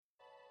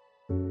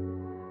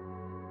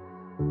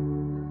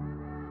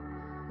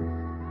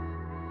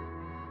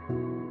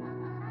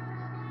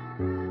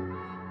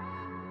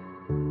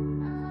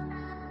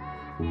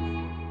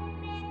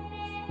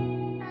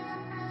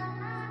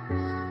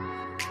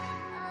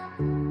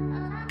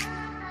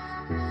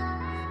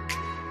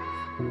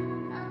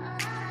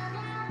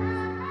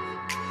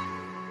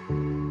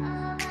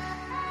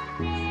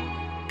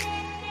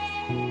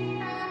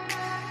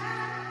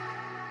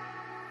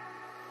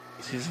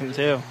Season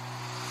 2.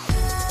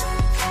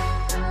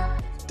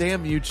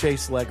 Damn you,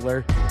 Chase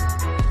Legler.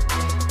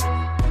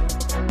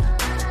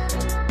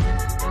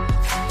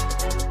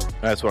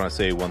 I just want to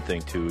say one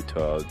thing, too,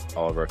 to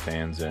all of our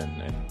fans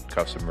and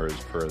customers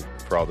for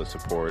all the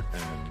support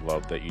and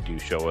love that you do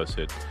show us.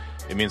 It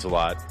means a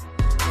lot.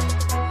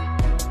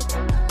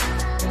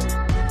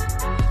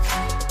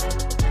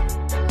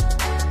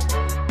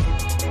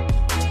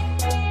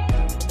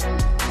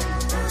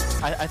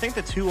 I think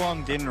the too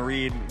long didn't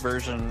read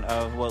version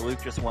of what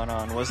Luke just went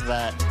on was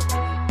that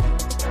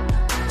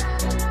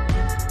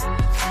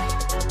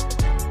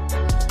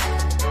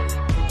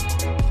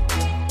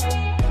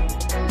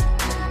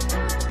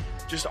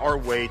just our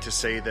way to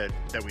say that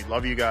we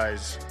love you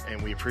guys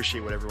and we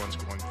appreciate what everyone's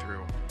going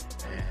through,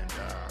 and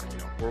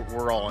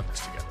we're all in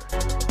this together.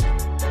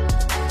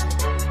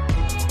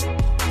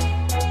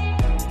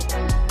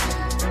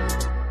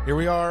 Here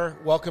we are.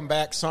 Welcome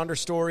back. Sonder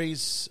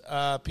Stories,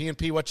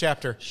 PNP, what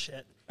chapter?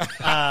 shit.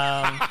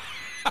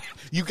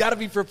 You got to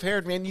be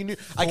prepared, man. You knew.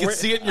 I could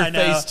see it in your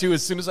face, too,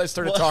 as soon as I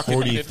started talking.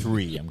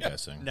 43, I'm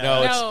guessing.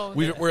 No,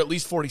 we're at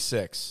least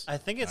 46. I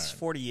think it's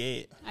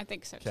 48. I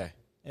think so. Okay.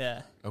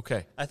 Yeah.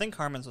 Okay. I think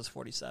Carmen's was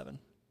 47.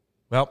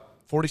 Well,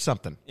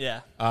 40-something.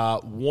 Yeah.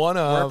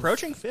 We're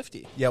approaching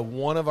 50. Yeah,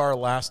 one of our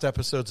last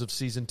episodes of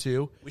Season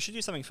 2. We should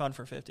do something fun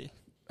for 50.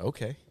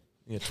 Okay.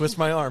 Yeah, twist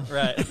my arm.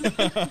 Right.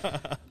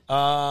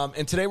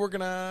 And today we're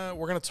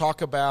gonna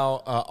talk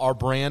about our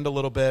brand a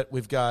little bit.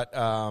 We've got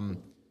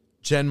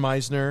Jen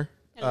Meisner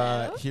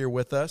here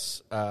with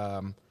us.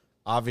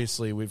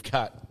 Obviously, we've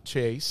got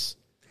Chase.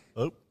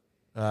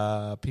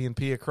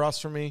 PNP across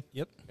from me.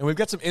 Yep. And we've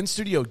got some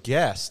in-studio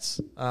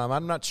guests.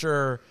 I'm not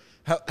sure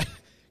how.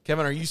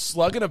 Kevin, are you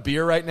slugging a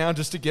beer right now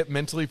just to get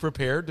mentally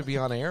prepared to be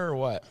on air or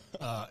what?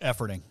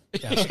 Efforting.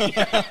 Yes.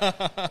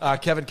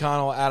 Kevin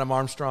Connell, Adam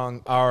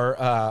Armstrong,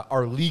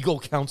 our legal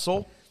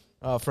counsel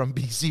from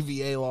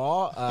BCVA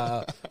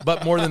Law.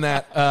 But more than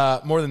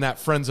that,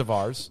 friends of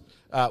ours.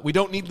 We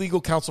don't need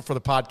legal counsel for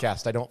the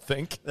podcast, I don't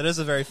think. That is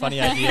a very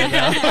funny idea,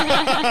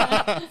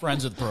 though.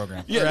 Friends of the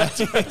program. Yeah,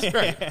 that's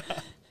right.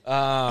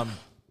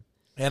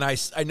 And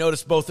I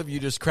noticed both of you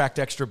just cracked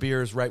extra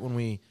beers right when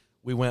we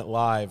went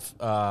live.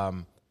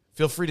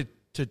 Feel free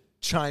to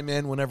chime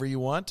in whenever you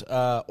want,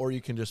 or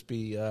you can just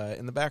be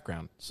in the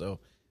background. So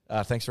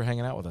thanks for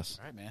hanging out with us.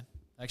 All right, man.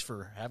 Thanks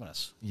for having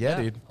us. Yeah,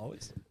 dude.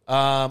 Always.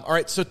 All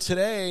right, so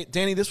today,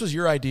 Danny, this was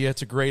your idea.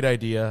 It's a great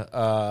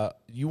idea.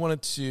 You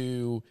wanted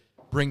to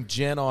bring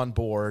Jen on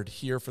board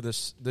here for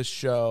this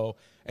show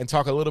and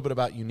talk a little bit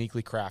about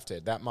Uniquely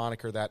Crafted, that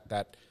moniker,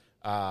 that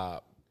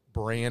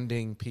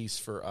branding piece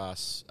for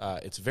us.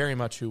 It's very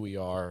much who we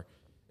are.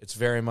 It's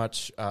very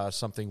much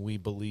something we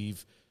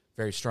believe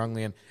very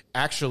strongly in.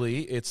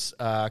 Actually, it's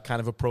kind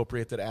of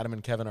appropriate that Adam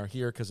and Kevin are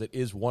here because it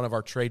is one of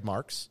our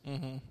trademarks.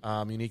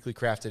 Mm-hmm. Uniquely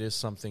Crafted is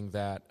something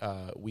that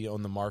we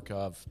own the mark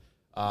of.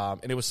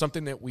 And it was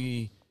something that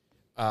we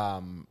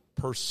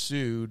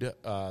pursued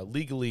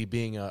legally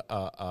being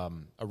a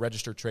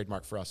registered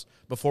trademark for us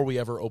before we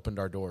ever opened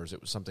our doors.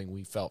 It was something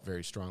we felt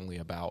very strongly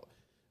about,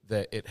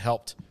 that it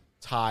helped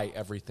tie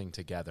everything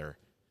together.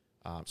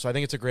 So I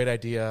think it's a great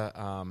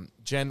idea.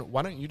 Jen,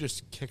 why don't you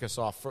just kick us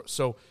off?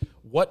 So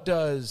what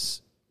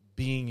does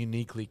being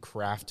uniquely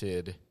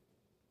crafted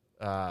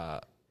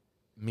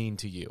mean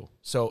to you?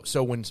 So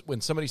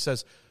when somebody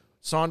says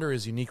Sonder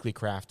is uniquely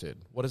crafted,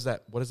 what does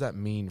that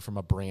mean from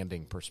a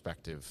branding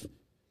perspective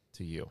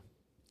to you?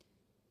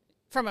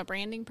 From a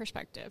branding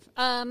perspective,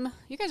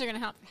 you guys are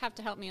going to have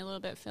to help me a little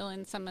bit fill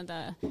in some of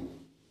the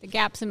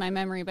gaps in my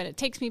memory, but it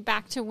takes me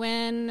back to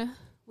when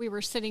we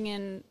were sitting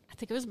in, I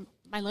think it was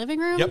my living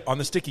room. Yep, on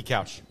the sticky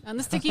couch. On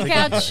the sticky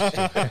couch.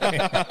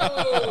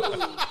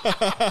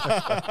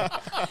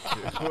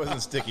 It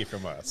wasn't sticky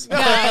from us. No.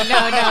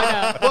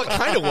 Well, it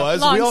kind of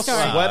was. Long we all story.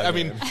 sweat. I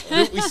mean,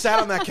 we sat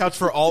on that couch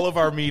for all of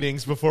our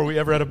meetings before we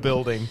ever had a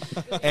building.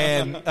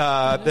 And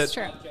That's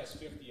true.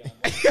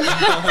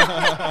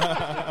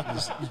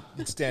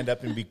 You'd stand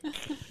up and be...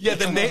 Yeah,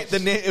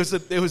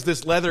 it was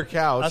this leather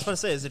couch. I was going to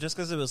say, is it just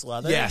because it was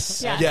leather?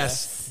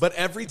 Yes. But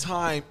every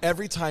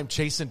time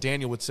Chase and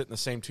Daniel would sit in the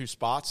same two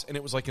spots, and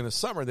it was like in the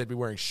summer they'd be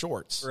wearing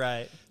shorts.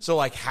 Right. So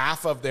like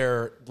half of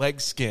their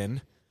leg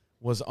skin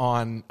was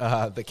on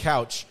the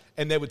couch,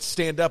 and they would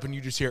stand up, and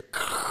you just hear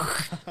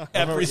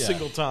every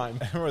single time.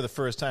 I remember the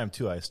first time,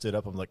 too, I stood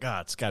up. I'm like,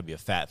 it's got to be a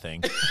fat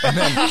thing. And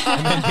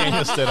then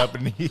Daniel stood up,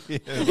 and he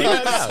was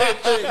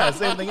like,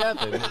 same thing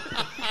happened.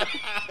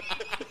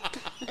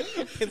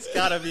 It's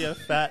got to be a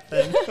fat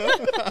thing.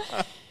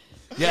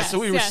 Yeah, so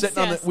we were sitting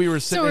on the we were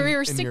sitting so we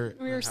were, in your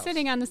we were house.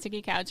 sitting on the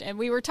sticky couch, and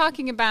we were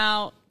talking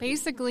about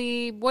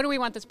basically what do we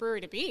want this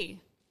brewery to be,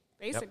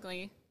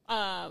 basically.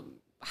 How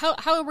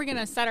are we going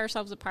to set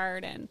ourselves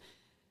apart? And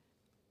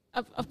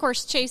of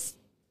course, Chase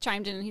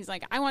chimed in, and he's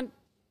like, I want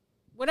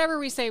whatever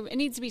we say, it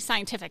needs to be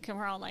scientific. And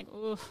we're all like,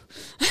 ooh.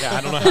 Yeah,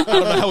 I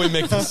don't know how we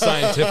make this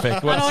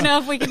scientific. I don't know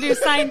if we can do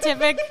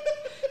scientific.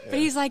 But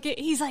he's like,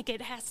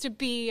 it has to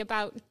be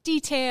about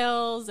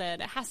details,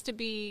 and it has to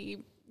be,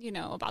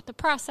 about the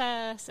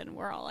process. And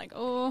we're all like,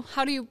 oh,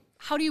 how do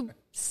you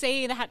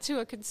say that to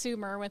a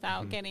consumer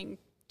without getting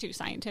too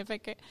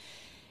scientific?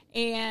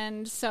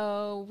 And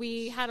so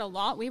we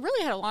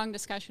really had a long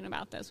discussion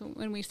about this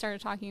when we started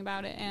talking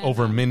about it. And,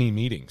 over many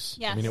meetings.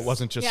 Yes. I mean, it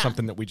wasn't just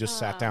something that we just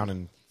sat down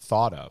and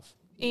thought of.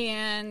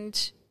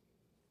 And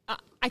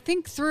I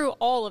think through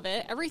all of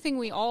it, everything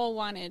we all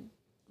wanted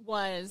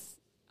was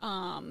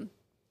to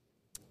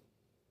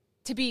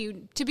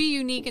be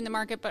unique in the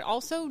market, but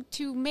also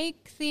to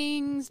make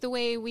things the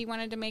way we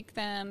wanted to make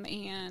them,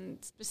 and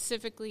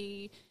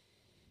specifically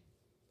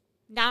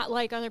not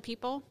like other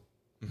people.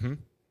 Mm-hmm.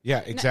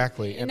 Yeah,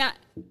 exactly. And not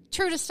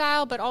true to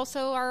style, but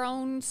also our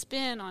own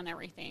spin on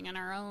everything and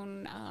our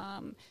own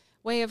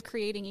way of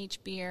creating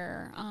each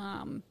beer.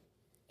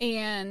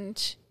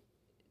 And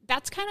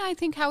that's kind of, I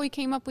think, how we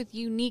came up with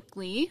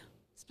uniquely,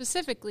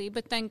 specifically.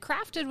 But then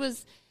crafted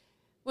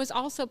was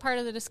also part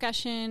of the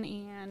discussion.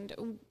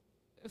 And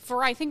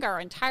for, I think, our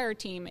entire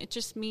team, it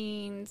just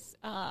means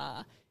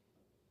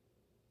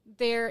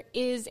there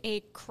is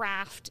a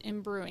craft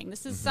in brewing.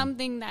 This is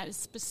something that is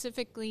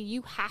specifically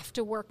you have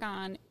to work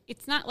on.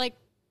 It's not like,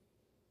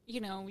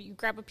 you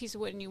grab a piece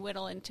of wood and you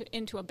whittle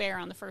into a bear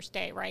on the first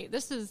day, right?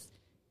 This is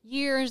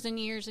years and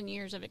years and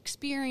years of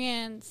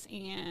experience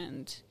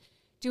and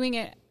doing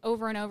it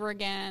over and over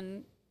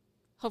again,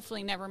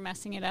 hopefully never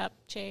messing it up,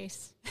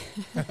 Chase.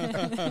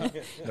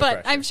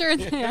 But I'm sure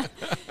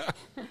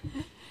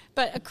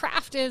But a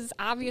craft is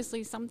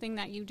obviously something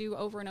that you do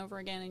over and over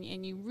again,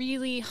 and you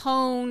really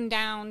hone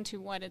down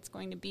to what it's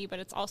going to be, but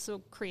it's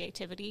also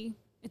creativity.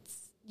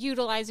 It's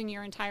utilizing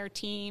your entire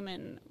team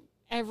and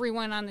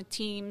everyone on the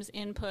team's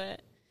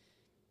input,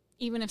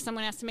 even if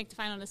someone has to make the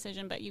final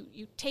decision, but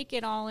you take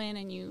it all in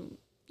and you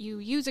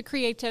use a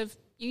creative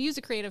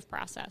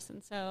process.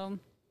 And so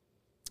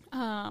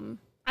I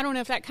don't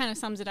know if that kind of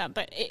sums it up,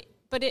 but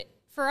it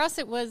for us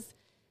it was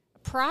a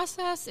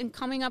process in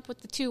coming up with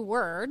the two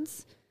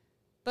words,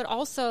 but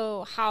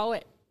also how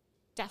it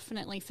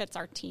definitely fits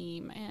our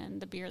team and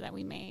the beer that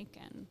we make.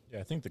 And yeah,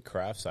 I think the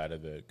craft side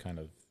of it kind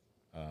of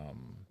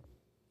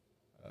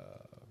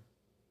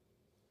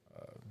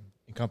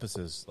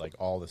encompasses like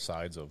all the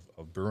sides of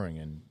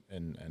brewing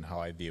and how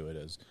I view it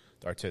as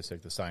the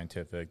artistic, the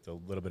scientific, the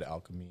little bit of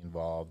alchemy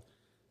involved,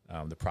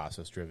 the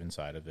process-driven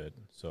side of it.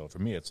 So for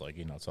me, it's like,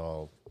 it's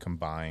all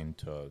combined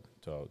to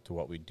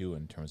what we do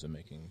in terms of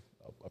making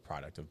a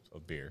product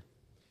of beer.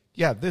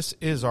 Yeah, this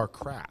is our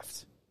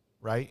craft.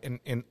 Right,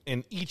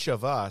 and each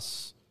of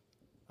us,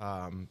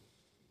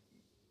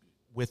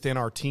 within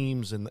our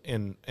teams and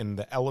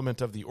the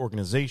element of the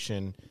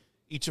organization,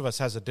 each of us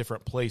has a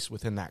different place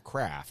within that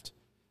craft.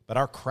 But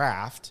our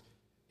craft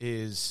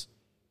is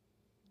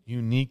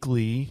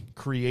uniquely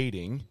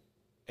creating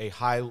a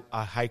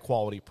high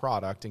quality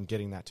product and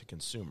getting that to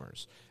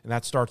consumers, and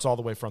that starts all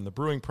the way from the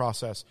brewing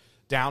process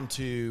down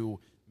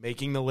to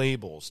making the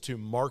labels, to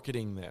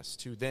marketing this,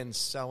 to then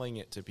selling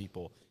it to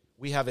people.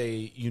 We have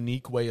a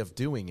unique way of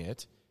doing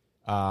it,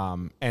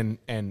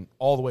 and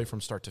all the way from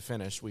start to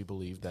finish, we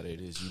believe that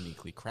it is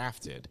uniquely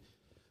crafted.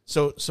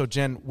 So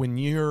Jen, when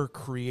you're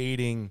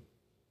creating,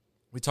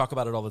 we talk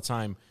about it all the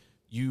time.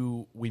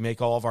 We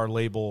make all of our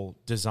label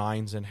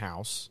designs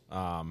in-house.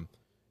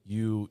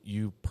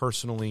 You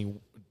personally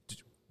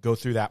go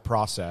through that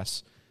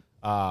process.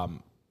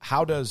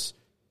 How does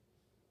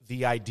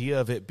the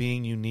idea of it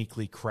being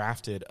uniquely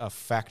crafted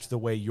affect the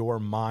way your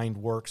mind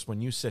works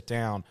when you sit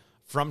down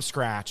from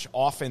scratch,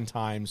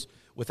 oftentimes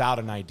without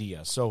an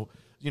idea? So,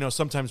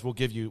 sometimes we'll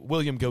give you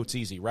William Goat's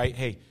Easy, right?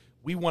 Hey,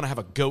 we want to have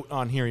a goat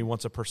on here. He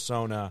wants a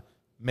persona.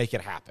 Make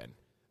it happen.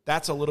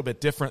 That's a little bit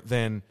different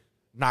than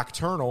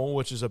Nocturnal,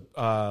 which is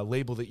a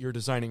label that you're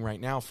designing right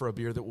now for a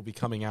beer that will be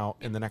coming out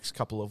in the next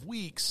couple of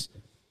weeks.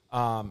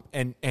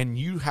 And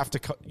you have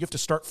to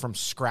start from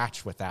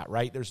scratch with that,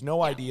 right? There's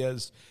no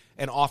ideas,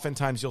 and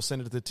oftentimes you'll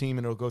send it to the team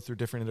and it'll go through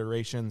different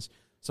iterations.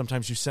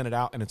 Sometimes you send it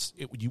out and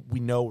we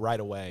know right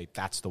away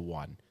that's the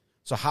one.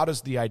 So how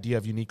does the idea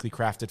of uniquely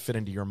crafted fit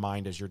into your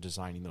mind as you're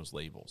designing those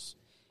labels?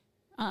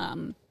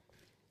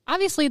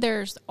 Obviously,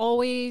 there's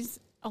always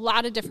a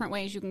lot of different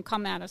ways you can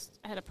come at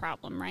a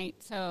problem, right?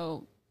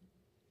 So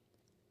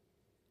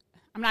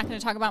I'm not going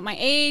to talk about my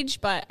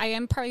age, but I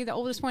am probably the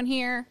oldest one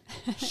here.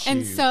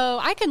 And so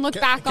I can look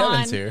back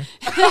Kevin's on... here.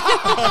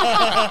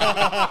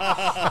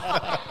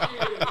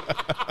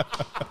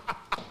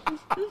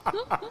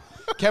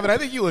 Kevin, I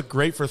think you look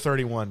great for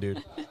 31,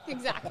 dude.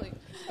 Exactly.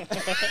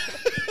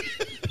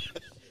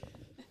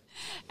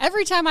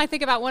 Every time I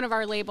think about one of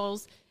our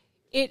labels,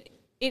 it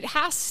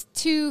has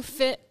to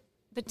fit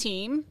the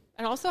team.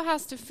 It also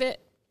has to fit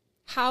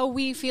how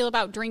we feel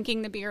about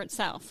drinking the beer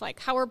itself. Like,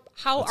 how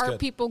That's are good.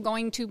 people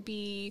going to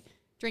be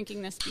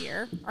drinking this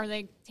beer? Are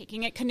they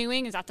taking it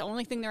canoeing? Is that the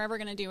only thing they're ever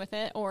going to do with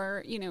it?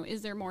 Or,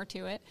 is there more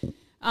to it?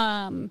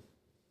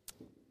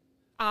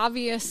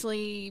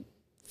 Obviously,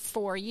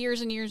 for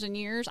years and years and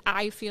years,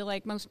 I feel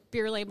like most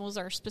beer labels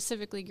are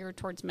specifically geared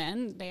towards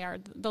men. They are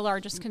the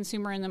largest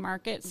consumer in the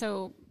market.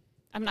 So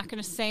I'm not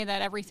going to say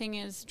that everything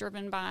is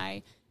driven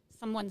by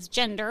someone's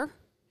gender,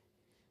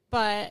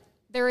 but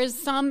there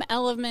is some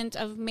element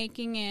of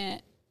making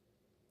it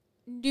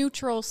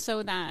neutral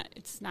so that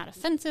it's not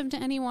offensive to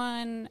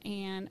anyone,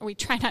 and we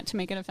try not to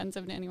make it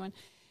offensive to anyone,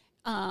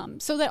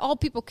 so that all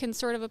people can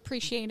sort of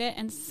appreciate it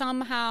and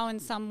somehow, in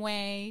some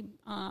way,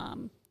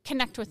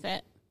 connect with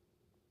it,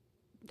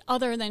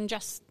 other than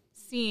just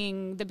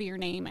seeing the beer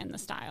name and the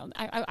style.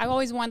 I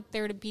always want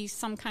there to be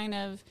some kind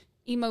of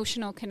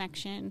emotional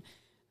connection.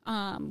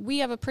 We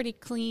have a pretty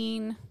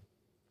clean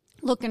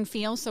look and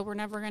feel, so we're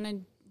never going to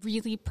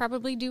really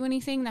probably do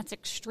anything that's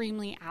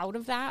extremely out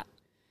of that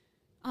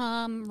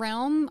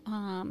realm.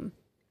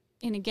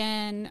 And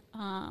again,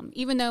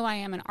 even though I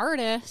am an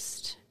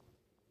artist,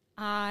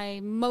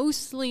 I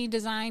mostly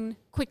design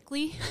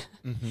quickly.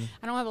 Mm-hmm.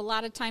 I don't have a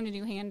lot of time to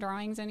do hand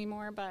drawings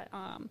anymore, but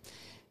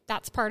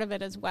that's part of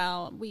it as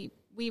well.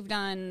 We've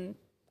done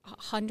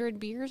 100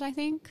 beers, I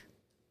think,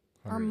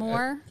 or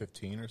more.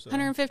 15 or so.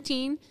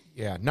 115.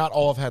 Yeah, not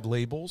all have had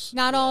labels.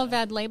 Not all have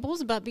had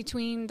labels, but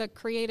between the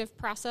creative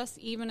process,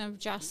 even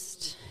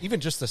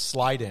the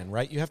slide in,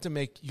 right? You have to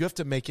make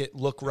it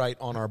look right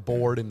on our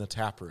board in the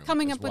tap room.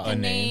 Coming as up with well. a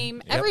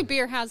name. Yep. Every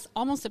beer has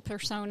almost a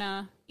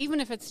persona, even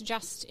if it's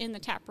just in the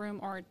tap room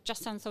or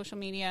just on social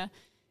media.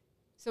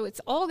 So it's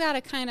all got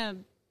to kind of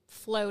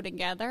flow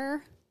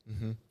together.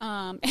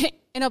 Mm-hmm.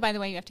 And by the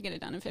way, you have to get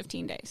it done in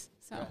 15 days.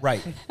 So.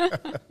 Right.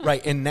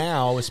 Right. And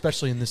now,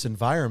 especially in this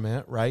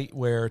environment, right,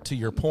 where, to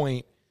your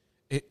point,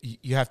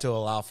 you have to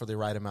allow for the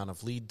right amount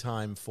of lead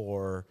time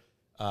for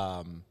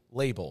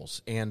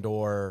labels and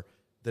or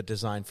the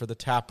design for the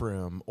tap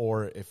room,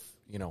 or if,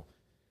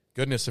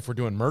 if we're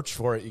doing merch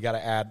for it, you got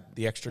to add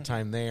the extra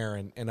time there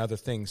and other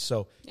things.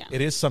 So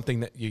It is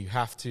something that you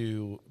have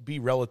to be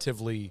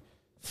relatively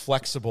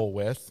flexible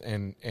with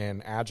and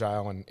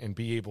agile and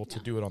be able to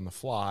do it on the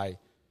fly.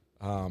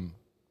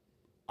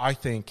 I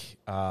think,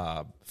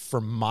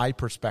 from my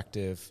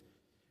perspective,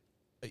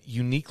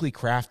 Uniquely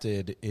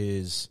Crafted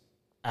is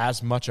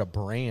as much a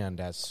brand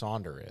as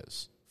Sonder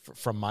is,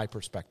 from my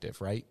perspective,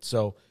 right?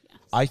 So yes.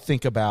 I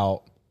think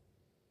about,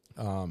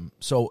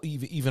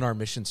 even our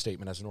mission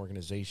statement as an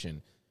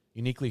organization,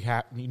 uniquely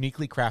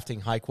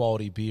crafting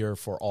high-quality beer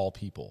for all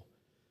people.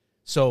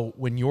 So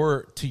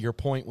to your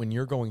point, when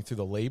you're going through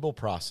the label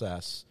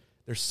process,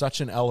 there's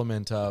such an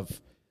element of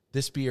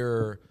this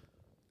beer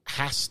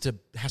has to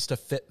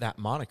fit that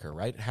moniker,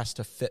 right? It has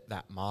to fit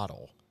that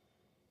model,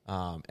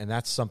 and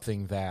that's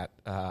something that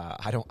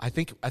I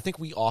think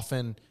we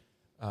often,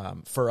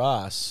 for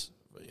us,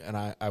 and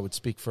I would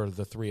speak for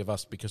the three of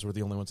us because we're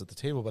the only ones at the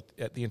table, but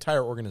at the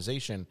entire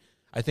organization,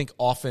 I think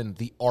often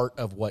the art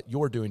of what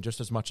you're doing, just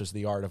as much as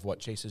the art of what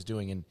Chase is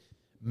doing in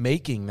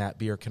making that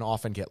beer, can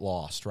often get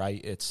lost, right?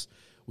 It's,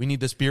 we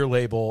need this beer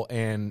label,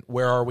 and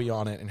where are we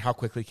on it, and how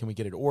quickly can we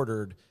get it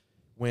ordered?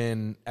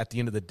 When at the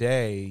end of the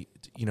day,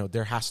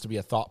 there has to be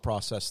a thought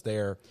process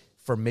there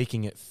for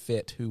making it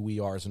fit who we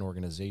are as an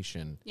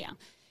organization. Yeah.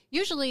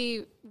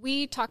 Usually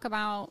we talk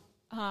about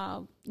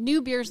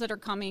new beers that are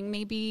coming,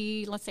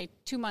 maybe, let's say,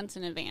 2 months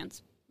in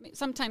advance,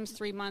 sometimes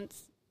 3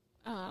 months.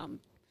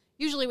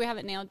 Usually we have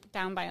it nailed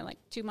down by like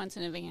 2 months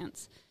in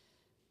advance.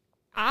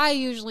 I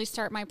usually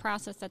start my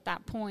process at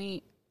that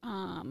point,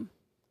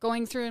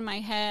 going through in my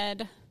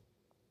head,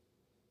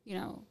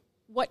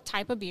 what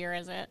type of beer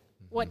is it?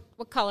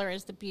 What color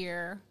is the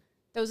beer?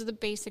 Those are the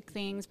basic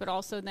things, but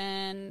also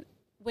then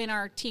when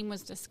our team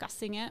was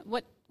discussing it,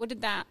 what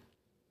did that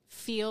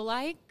feel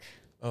like?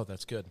 Oh,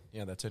 that's good.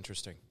 Yeah, that's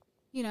interesting.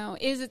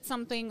 Is it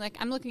something like,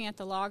 I'm looking at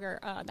the lager,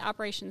 the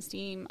operations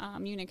team,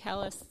 Munich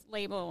Helles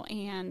label,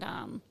 and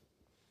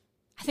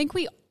I think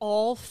we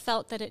all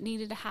felt that it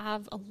needed to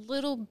have a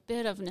little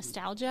bit of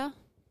nostalgia,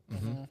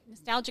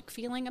 nostalgic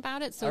feeling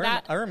about it. So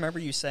I remember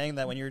you saying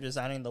that when you were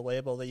designing the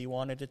label, that you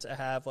wanted it to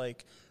have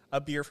like a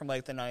beer from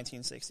like the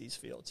 1960s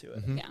feel to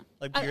it. Yeah.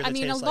 Like beer that I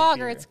mean, a tastes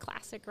lager, like it's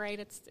classic, right?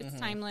 It's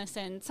timeless.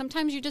 And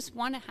sometimes you just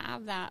want to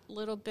have that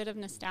little bit of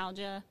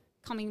nostalgia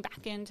coming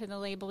back into the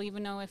label,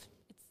 even though if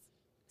it's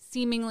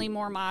seemingly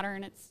more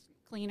modern, it's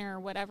cleaner, or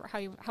whatever,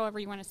 however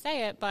you want to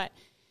say it. But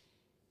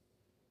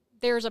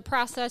there's a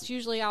process.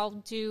 Usually I'll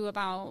do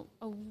about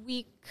a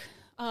week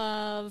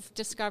of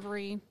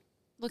discovery,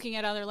 looking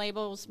at other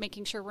labels,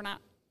 making sure we're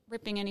not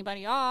ripping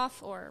anybody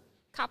off or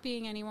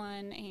copying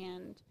anyone,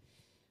 and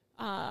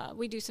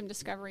we do some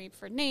discovery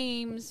for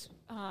names.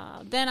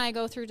 Then I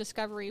go through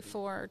discovery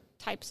for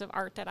types of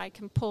art that I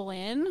can pull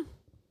in,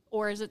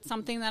 or is it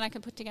something that I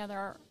can put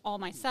together all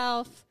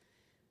myself?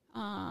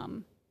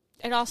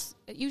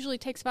 It usually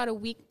takes about a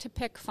week to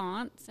pick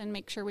fonts and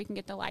make sure we can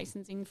get the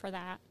licensing for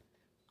that.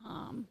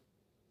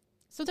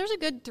 So there's a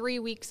good 3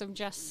 weeks of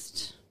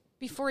just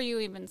before you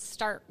even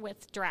start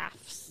with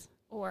drafts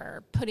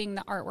or putting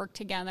the artwork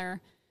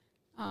together.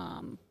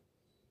 And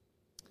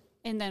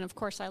then, of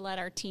course, I let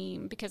our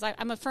team, because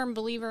I'm a firm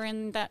believer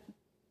in that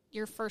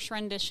your first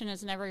rendition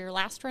is never your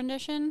last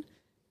rendition.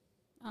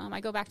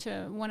 I go back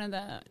to one of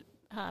the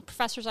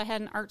professors I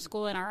had in art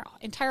school, and our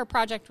entire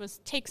project was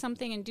take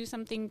something and do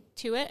something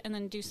to it and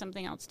then do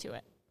something else to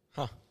it.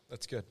 Huh,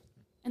 that's good.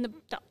 And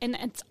and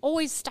it's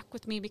always stuck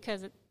with me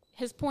because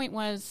his point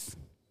was,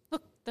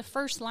 look, the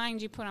first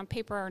lines you put on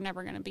paper are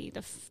never going to be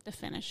the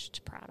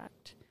finished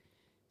product.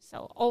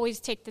 So always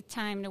take the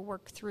time to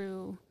work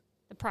through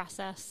the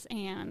process.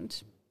 And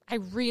I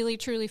really,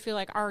 truly feel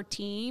like our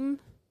team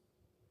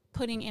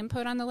putting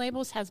input on the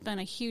labels has been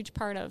a huge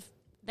part of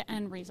the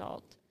end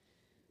result.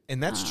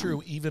 And that's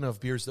true even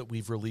of beers that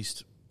we've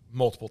released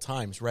multiple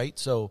times, right?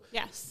 So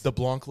yes, the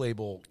Blanc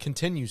label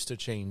continues to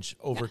change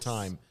over Yes.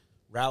 time.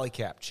 Rally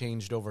Cap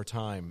changed over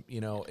time.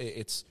 You know,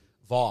 it's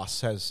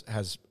Voss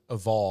has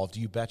evolved.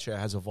 You Betcha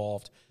has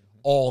evolved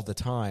all the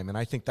time. And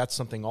I think that's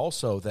something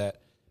also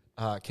that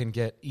can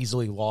get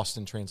easily lost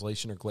in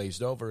translation or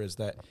glazed over, is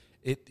that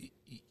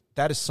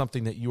that is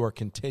something that you are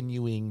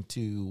continuing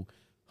to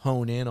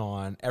hone in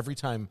on every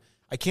time.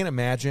 I can't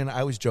imagine,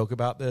 I always joke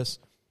about this,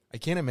 I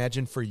can't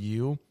imagine for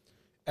you,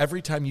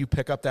 every time you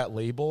pick up that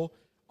label,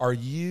 are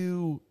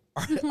you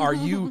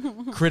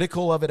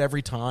critical of it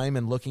every time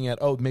and looking at,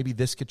 oh, maybe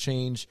this could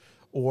change,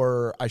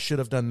 or I should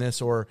have done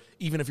this, or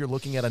even if you're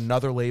looking at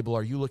another label,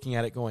 are you looking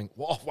at it going,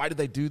 well, why did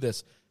they do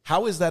this?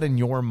 How is that in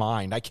your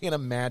mind? I can't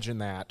imagine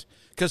that.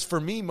 Because for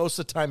me, most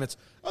of the time it's,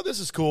 oh,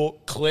 this is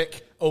cool.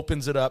 Click,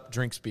 opens it up,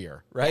 drinks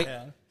beer, right?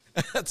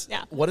 Yeah.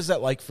 Yeah. What is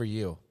that like for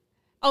you?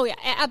 Oh, yeah,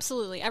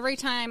 absolutely. Every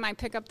time I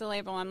pick up the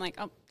label, I'm like,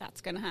 oh, that's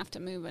going to have to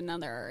move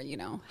another,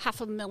 half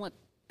a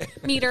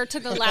millimeter to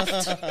the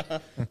left.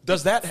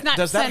 Does that not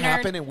centered.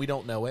 happen and we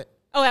don't know it?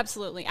 Oh,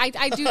 absolutely.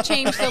 I do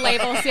change the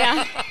labels,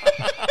 yeah.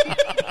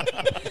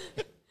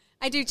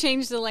 I do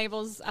change the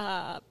labels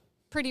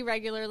pretty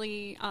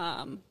regularly,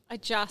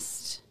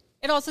 adjust.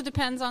 It also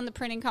depends on the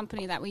printing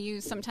company that we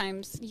use.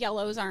 Sometimes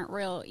yellows aren't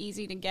real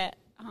easy to get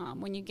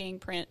when you gang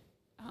print,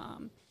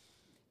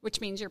 which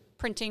means you're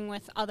printing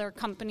with other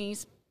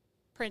companies'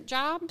 print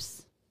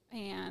jobs.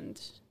 And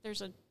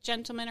there's a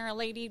gentleman or a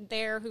lady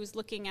there who's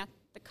looking at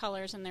the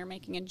colors, and they're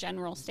making a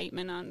general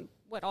statement on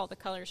what all the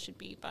colors should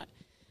be. But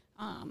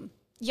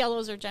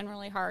yellows are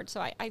generally hard,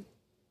 so I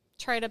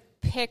try to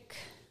pick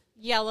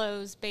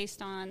yellows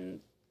based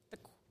on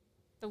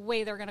the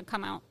way they're going to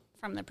come out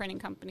from the printing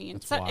company.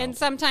 And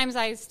sometimes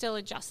I still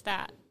adjust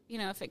that.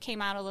 If it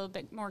came out a little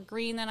bit more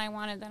green than I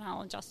wanted, then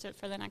I'll adjust it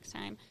for the next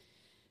time.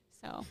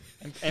 So,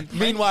 And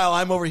Meanwhile,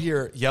 I'm over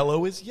here.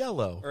 Yellow is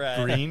yellow.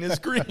 Right. Green is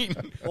green.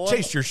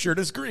 Chase, your shirt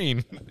is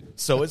green.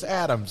 So is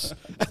Adam's.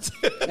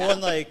 well,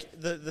 and like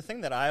the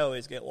thing that I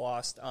always get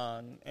lost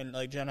on, and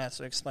like Jen has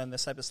to explain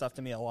this type of stuff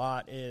to me a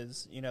lot,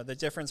 is the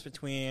difference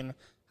between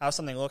how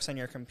something looks on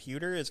your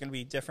computer is going to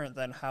be different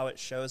than how it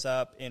shows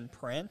up in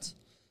print,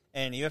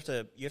 and you have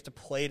to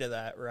play to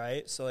that,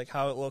 right? So like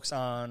how it looks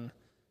on.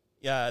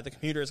 Yeah, the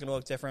computer is going to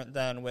look different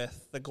than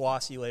with the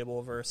glossy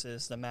label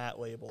versus the matte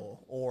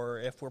label. Or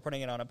if we're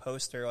putting it on a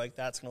poster, like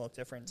that's going to look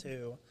different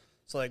too.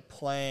 So like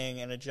playing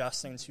and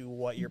adjusting to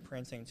what you're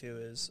printing to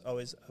is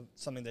always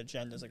something that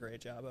Jen does a great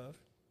job of.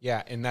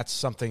 Yeah, and that's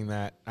something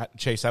that,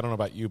 Chase, I don't know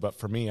about you, but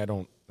for me, I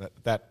don't,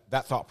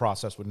 that thought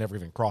process would never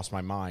even cross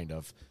my mind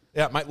of,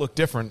 it might look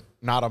different,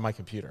 not on my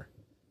computer.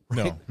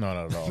 Right? No,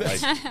 not at all.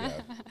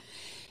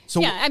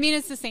 So, yeah, I mean,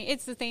 it's the same.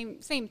 It's the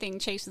same thing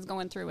Chase is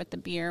going through with the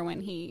beer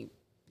when he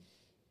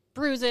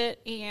brews it,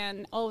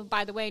 and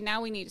by the way,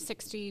 now we need a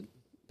 60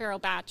 barrel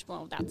batch.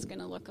 Well, that's going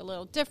to look a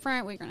little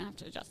different. We're going to have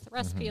to adjust the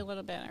recipe a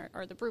little bit,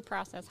 or the brew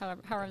process,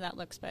 however that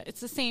looks. But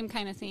it's the same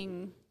kind of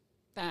thing.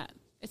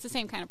 It's the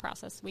same kind of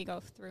process we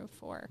go through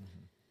for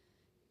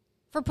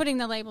putting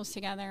the labels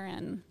together.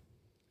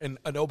 And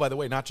oh, by the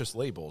way, not just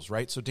labels,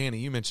 right? So, Danny,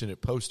 you mentioned it,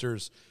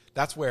 posters.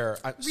 That's where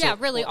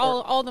really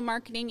all the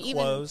marketing,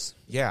 even Clothes.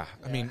 Yeah,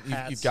 I mean,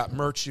 you've got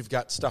merch, you've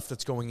got stuff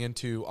that's going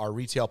into our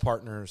retail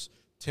partners,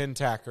 tin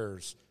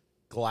tackers,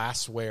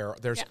 glassware.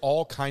 There's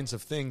all kinds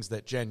of things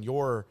that, Jen,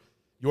 your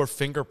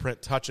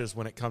fingerprint touches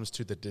when it comes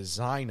to the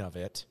design of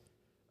it.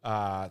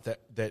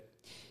 That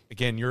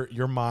again,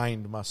 your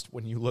mind must,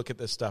 when you look at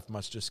this stuff,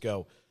 must just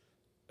go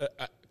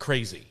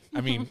crazy.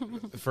 I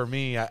mean, for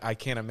me, I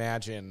can't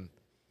imagine.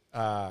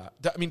 I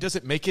mean, does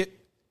it make it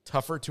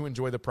tougher to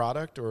enjoy the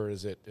product, or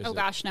is it?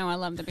 Gosh, no! I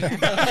love the beer.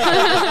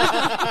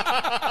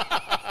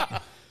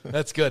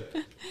 That's good.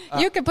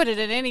 You can put it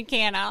in any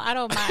can. I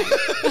don't mind.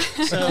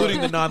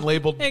 Including the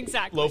non-labeled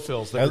Exactly. low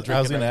fills. I was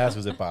going to ask,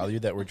 does it bother you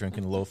that we're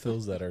drinking low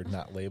fills that are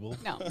not labeled?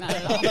 No, not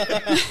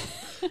at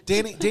all.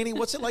 Danny,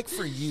 what's it like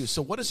for you?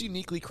 So what does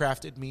Uniquely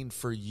Crafted mean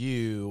for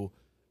you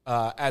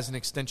as an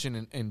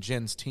extension in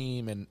Jen's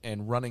team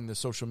and running the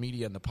social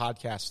media and the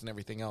podcast and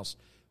everything else?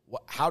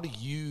 How do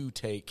you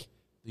take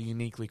the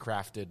Uniquely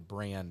Crafted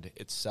brand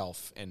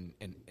itself and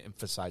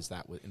emphasize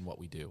that in what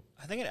we do?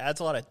 I think it adds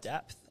a lot of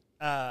depth.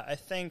 I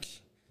think,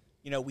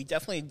 we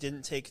definitely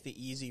didn't take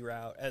the easy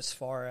route as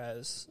far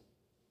as,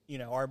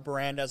 our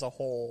brand as a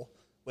whole,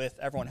 with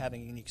everyone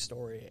having a unique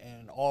story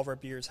and all of our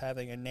beers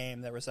having a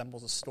name that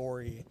resembles a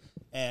story,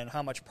 and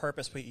how much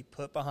purpose we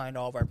put behind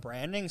all of our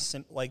branding,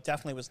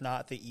 definitely was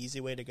not the easy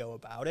way to go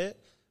about it,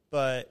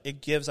 but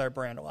it gives our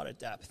brand a lot of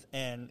depth,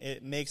 and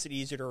it makes it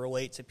easier to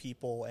relate to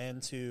people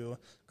and to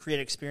create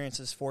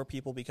experiences for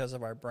people because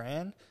of our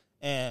brand.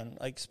 And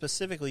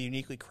specifically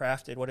Uniquely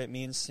Crafted, what it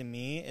means to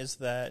me is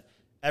that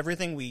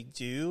everything we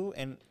do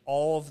and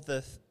all of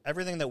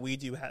everything that we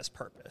do has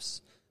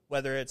purpose.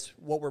 Whether it's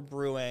what we're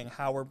brewing,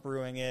 how we're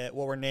brewing it,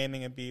 what we're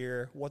naming a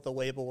beer, what the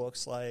label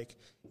looks like,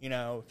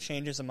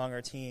 changes among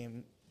our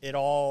team. It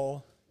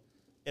all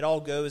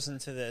goes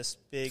into this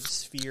big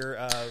sphere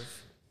of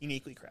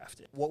uniquely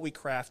crafted. What we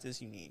craft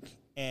is unique,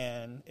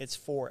 and it's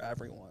for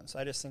everyone. So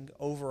I just think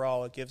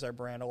overall it gives our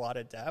brand a lot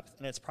of depth,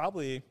 and it's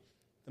probably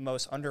the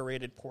most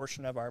underrated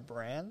portion of our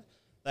brand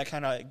that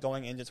kind of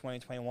going into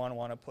 2021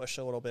 want to push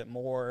a little bit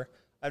more.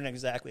 I haven't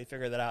exactly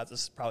figured that out.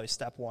 This is probably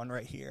step one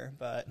right here,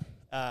 but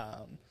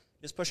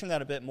just pushing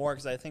that a bit more,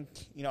 because I think,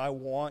 I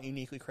want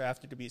Uniquely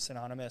Crafted to be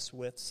synonymous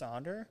with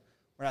Sonder.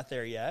 We're not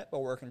there yet, but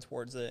we're working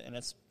towards it, and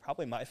it's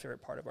probably my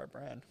favorite part of our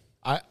brand.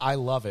 I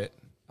love it.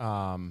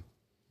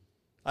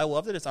 I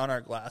love that it's on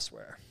our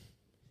glassware.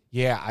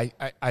 Yeah,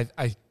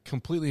 I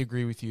completely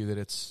agree with you that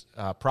it's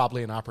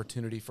probably an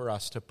opportunity for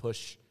us to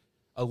push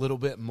a little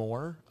bit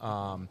more.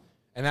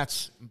 And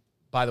that's,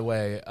 by the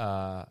way,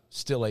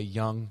 still a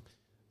young,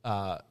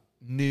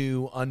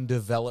 new,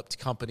 undeveloped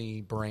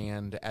company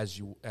brand, as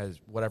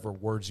whatever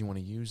words you want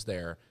to use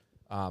there.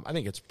 I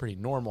think it's pretty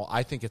normal.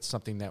 I think it's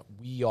something that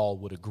we all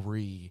would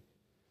agree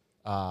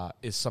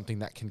is something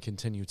that can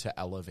continue to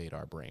elevate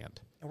our brand.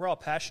 And we're all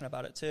passionate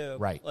about it too.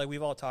 Right.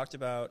 We've all talked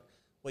about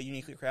what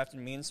Uniquely Crafted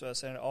means to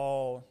us, and it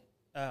all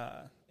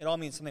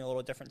means something a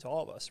little different to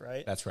all of us,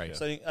 right? That's right.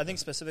 So I think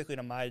specifically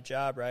to my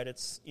job, right,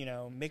 it's,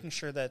 making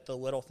sure that the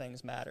little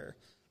things matter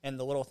and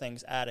the little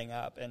things adding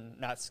up and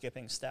not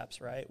skipping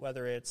steps, right?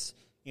 Whether it's,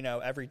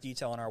 every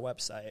detail on our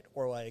website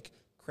or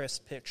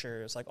crisp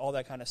pictures, all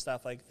that kind of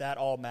stuff, that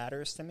all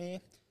matters to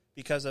me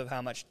because of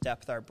how much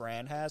depth our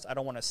brand has. I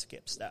don't want to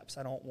skip steps.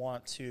 I don't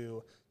want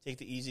to take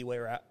the easy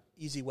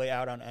way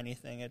out on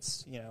anything.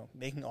 It's,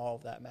 making all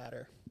of that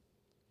matter.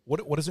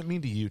 What does it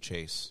mean to you,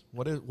 Chase?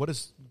 What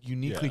is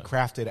Uniquely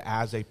Crafted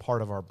as a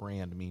part of our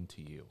brand mean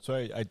to you? So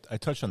I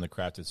touched on the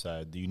crafted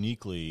side. The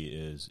uniquely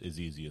is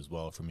easy as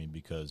well for me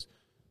because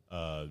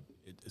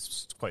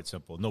it's quite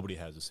simple. Nobody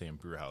has the same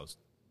brew house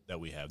that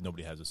we have.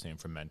 Nobody has the same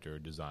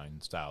fermenter design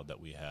style that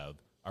we have.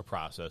 Our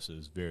process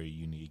is very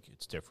unique.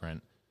 It's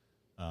different.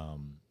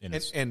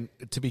 And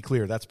to be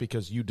clear, that's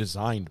because you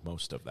designed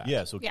most of that.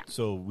 Yeah.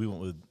 So we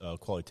went with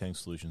Quality Tank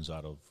Solutions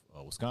out of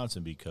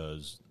Wisconsin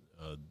because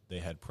they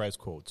had price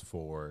quotes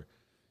for,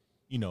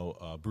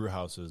 brew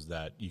houses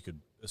that you could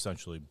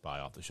essentially buy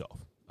off the shelf.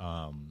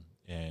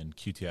 And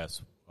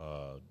QTS,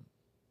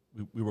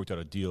 we worked out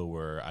a deal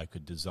where I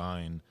could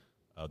design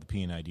the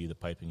P&ID, the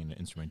piping and the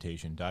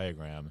instrumentation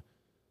diagram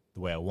the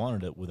way I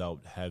wanted it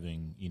without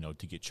having,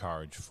 to get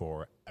charged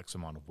for X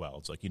amount of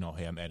welds.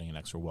 Hey, I'm adding an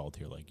extra weld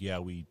here.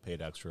 We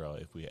paid extra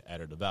if we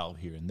added a valve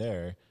here and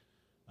there.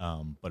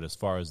 But as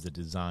far as the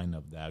design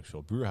of the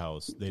actual brew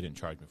house, they didn't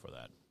charge me for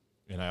that.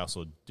 And I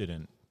also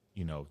didn't,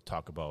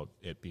 talk about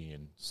it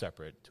being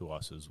separate to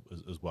us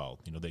as well.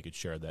 They could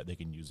share that. They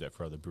can use that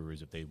for other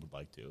breweries if they would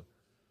like to.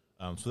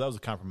 So that was a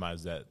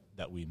compromise that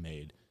we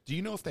made. Do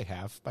you know if they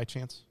have, by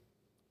chance?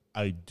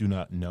 I do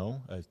not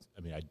know.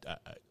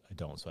 I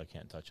don't, so I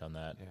can't touch on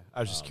that. Yeah, I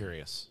was just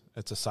curious.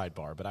 It's a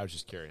sidebar, but I was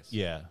just curious.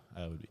 Yeah,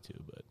 I would be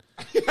too, but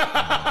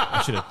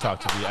I should have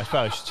talked to I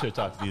probably should have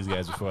talked to these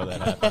guys before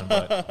that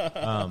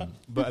happened.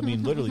 But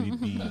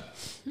literally,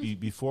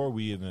 before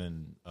we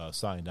even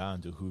signed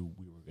on to who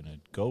we were going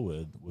to go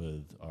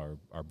with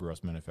our brew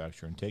house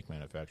manufacturer and tank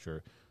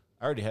manufacturer,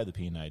 I already had the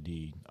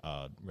P&ID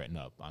written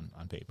up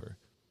on paper.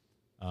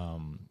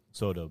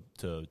 So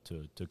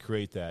to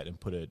create that and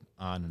put it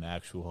on an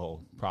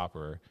actual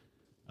proper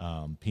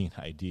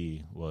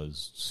P&ID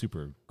was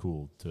super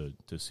cool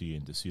to see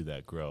and to see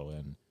that grow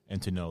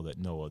and to know that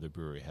no other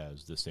brewery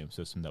has the same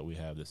system that we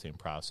have, the same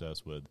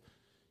process with,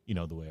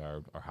 the way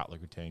our hot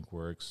liquor tank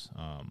works.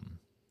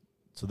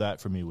 So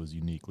that for me was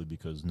uniquely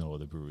because no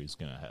other brewery is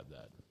going to have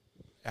that.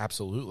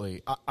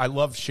 Absolutely. I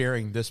love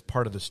sharing this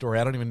part of the story.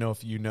 I don't even know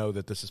if you know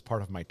that this is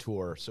part of my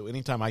tour. So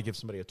anytime I give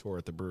somebody a tour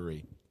at the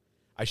brewery,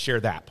 I share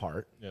that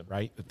part,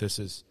 right? That this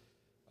is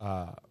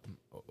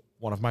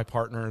one of my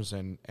partners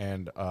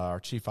and our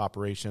chief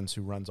operations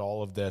who runs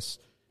all of this,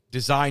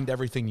 designed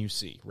everything you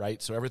see,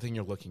 right? So everything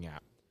you're looking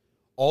at.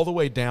 All the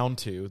way down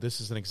to, this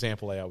is an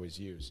example I always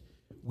use,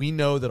 we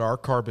know that our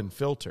carbon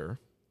filter,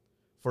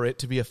 for it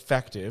to be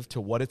effective to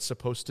what it's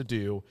supposed to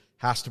do,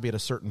 has to be at a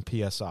certain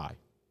PSI.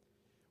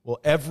 Well,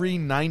 every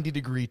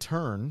 90-degree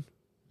turn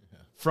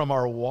from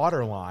our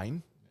water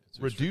line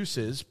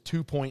reduces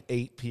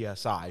 2.8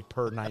 PSI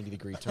per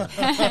 90-degree turn.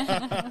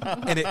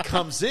 And it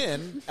comes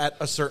in at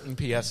a certain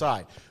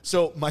PSI.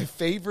 So my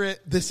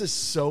favorite,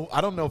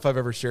 I don't know if I've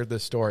ever shared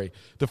this story.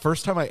 The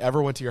first time I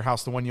ever went to your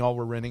house, the one y'all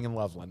were renting in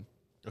Loveland.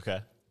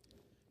 Okay.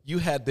 you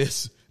had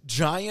this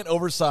giant,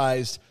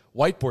 oversized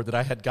whiteboard that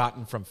I had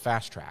gotten from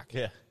Fast Track,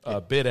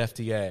 bid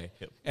FDA,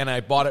 and I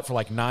bought it for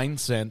like 9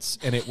 cents,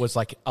 and it was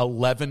like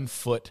 11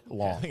 foot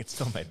long. I think it's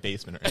still in my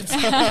basement right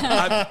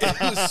now. It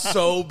was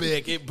so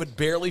big, it would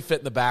barely fit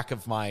in the back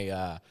of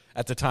my.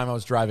 At the time, I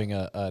was driving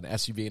an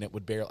SUV, and it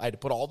would barely. I had to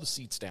put all the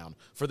seats down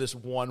for this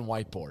one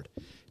whiteboard.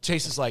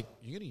 Chase is like,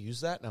 "You gonna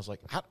use that?" And I was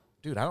like,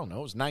 "Dude, I don't know.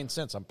 It was 9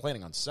 cents. I'm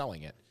planning on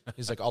selling it."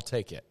 He's like, "I'll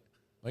take it."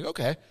 I'm like,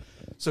 okay.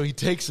 So he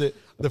takes it.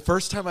 The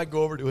first time I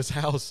go over to his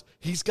house,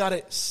 he's got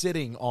it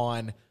sitting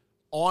on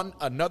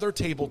another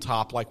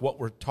tabletop like what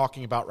we're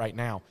talking about right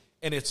now,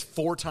 and it's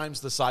 4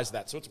 times the size of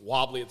that. So it's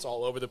wobbly. It's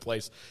all over the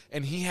place.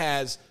 And he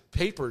has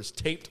papers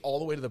taped all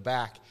the way to the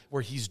back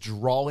where he's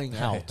drawing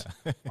out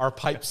our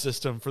pipe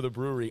system for the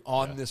brewery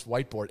on this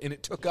whiteboard, and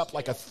it took up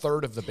like a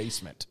third of the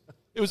basement.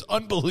 It was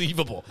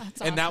unbelievable.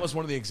 That's and awesome. that was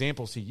one of the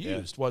examples he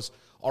used was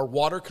our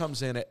water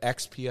comes in at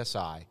X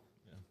PSI.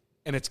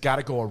 And it's got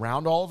to go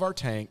around all of our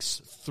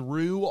tanks,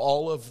 through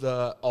all of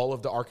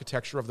the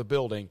architecture of the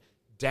building,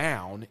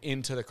 down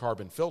into the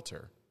carbon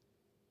filter.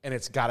 And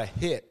it's got to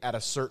hit at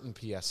a certain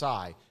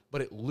PSI,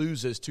 but it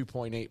loses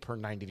 2.8 per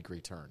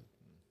 90-degree turn.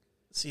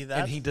 See that?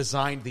 And he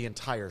designed the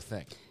entire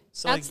thing.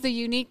 So That's like, the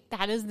unique.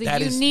 That is the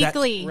That is- that-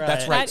 uniquely.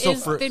 That's right. That So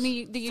is for- the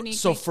unique.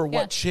 So for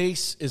yeah. what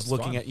Chase is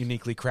looking at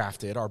uniquely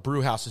crafted, our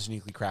brew house is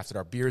uniquely crafted,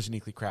 our beer is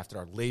uniquely crafted,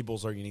 our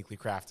labels are uniquely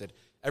crafted,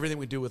 everything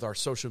we do with our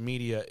social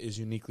media is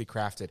uniquely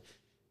crafted.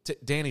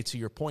 Danny, to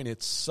your point,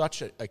 it's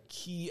such a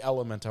key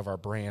element of our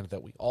brand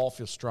that we all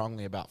feel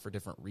strongly about for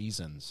different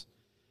reasons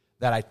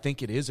that I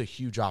think it is a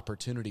huge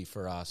opportunity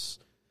for us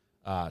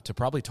to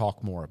probably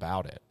talk more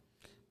about it.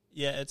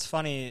 Yeah, it's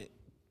funny.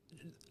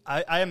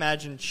 I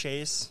imagine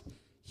Chase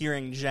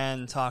hearing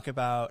Jen talk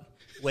about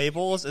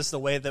labels is the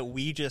way that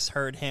we just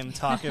heard him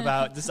talk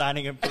about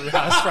designing a brew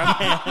house from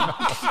hand.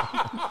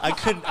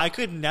 I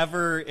could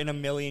never in a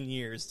million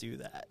years do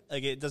that.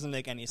 Like, it doesn't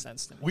make any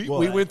sense to me.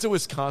 We went to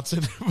Wisconsin.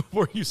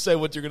 Before you say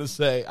what you're going to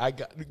say,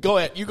 go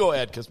ahead. You go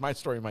ahead, because my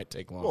story might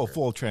take longer. Well,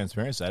 full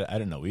transparency, I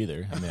didn't know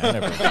either. I mean, I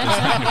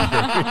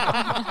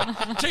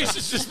never. Chase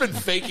has just been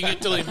faking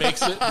it till he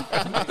makes it.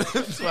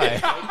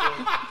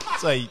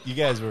 It's like you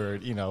guys were,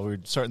 we were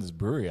starting this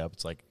brewery up.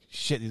 It's like,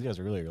 shit, these guys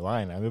are really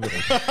relying on me. But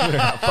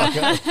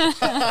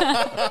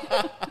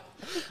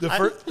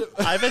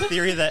I have a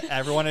theory that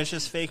everyone is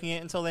just faking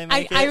it until they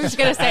make I it. was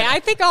going to say, I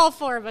think all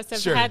 4 of us have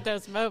Sure. had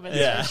those moments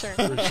Yeah. for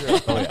sure.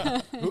 oh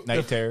yeah,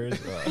 night terrors.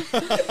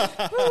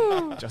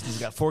 Justin's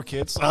got 4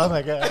 kids. Oh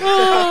my god,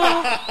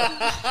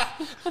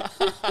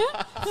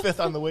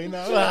 5th on the way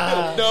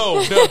now.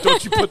 No,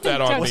 don't you put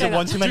that on Don't me. Was it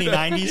one too many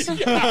 90s?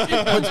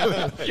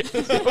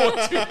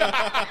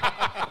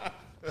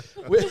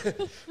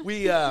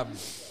 we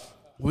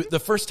the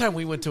first time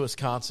we went to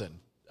Wisconsin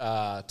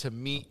to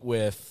meet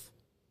with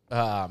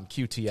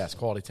QTS,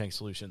 Quality Tank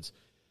Solutions,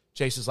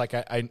 Chase is like,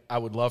 I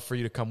would love for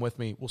you to come with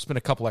me. We'll spend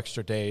a couple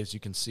extra days. You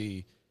can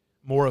see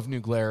more of New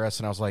Glarus.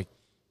 And I was like,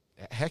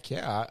 heck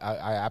yeah,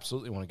 I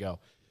absolutely want to go.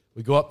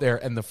 We go up there,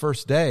 and the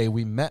first day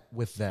we met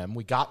with them.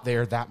 We got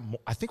there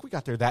I think we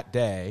got there that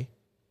day.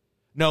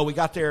 No, we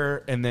got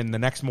there, and then the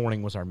next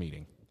morning was our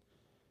meeting.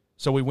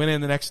 So we went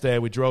in the next day.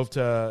 We drove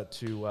to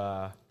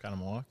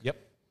Oconomowoc. Yep,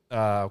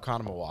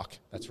 Oconomowoc.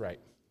 That's right.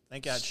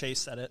 Thank God Chase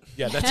said it.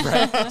 Yeah, that's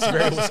right. It's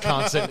very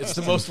Wisconsin. It's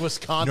the most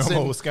Wisconsin.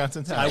 Normal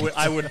Wisconsin town.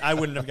 I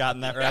wouldn't have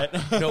gotten that right.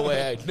 No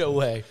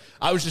way.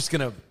 I was just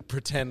gonna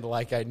pretend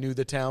like I knew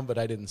the town, but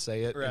I didn't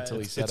say it until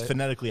he said It's it.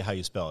 phonetically how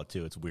you spell it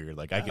too. It's weird.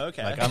 Like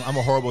Okay. I'm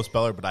a horrible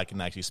speller, but I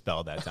can actually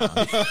spell that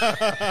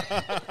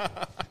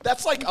town.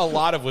 That's like a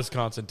lot of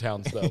Wisconsin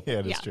towns, though.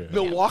 Yeah, that's Yeah. true.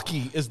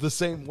 Milwaukee is the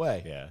same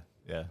way. Yeah.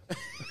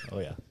 Oh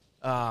yeah.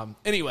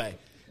 Anyway,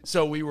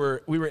 so we were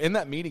in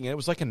that meeting, and it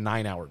was like a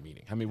 9-hour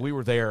meeting. I mean, we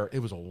were there. It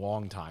was a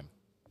long time.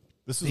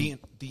 This is.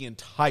 The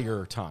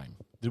entire time.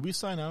 Did we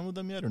sign on with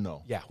them yet or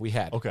no? Yeah, we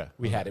had. Okay.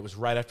 We had. It was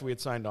right after we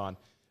had signed on.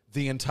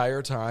 The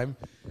entire time,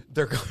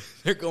 they're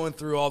going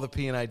through all the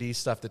P&ID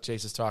stuff that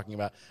Chase is talking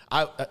about.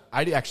 I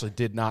actually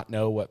did not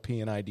know what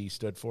P&ID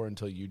stood for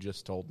until you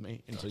just told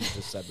me, until you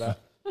just said that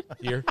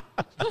here.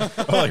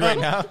 Like right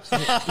now?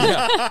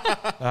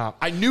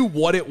 I knew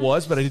what it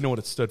was, but I didn't know what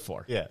it stood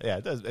for. Yeah.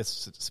 It does.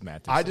 It's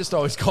semantics. I just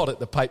always called it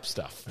the pipe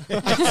stuff.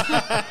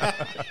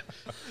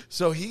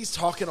 So he's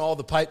talking all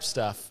the pipe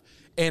stuff.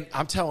 And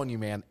I'm telling you,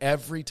 man,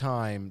 every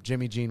time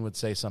Jimmy Jean would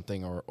say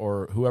something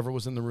or whoever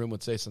was in the room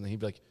would say something, he'd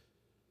be like,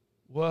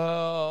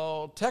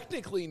 well,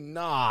 technically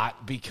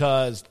not,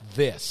 because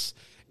this.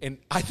 And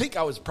I think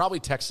I was probably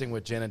texting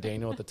with Jen and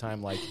Daniel at the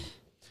time, like,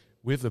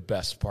 we have the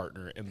best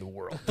partner in the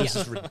world. This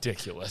is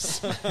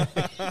ridiculous.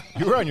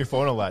 You were on your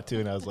phone a lot too,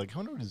 and I was like, I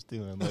wonder what he's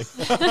doing. Like,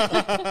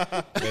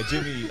 yeah,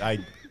 Jimmy,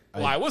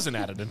 Well, I wasn't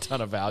adding a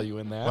ton of value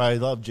in that. Well, I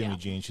love Jimmy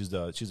Jean. She's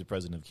the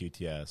president of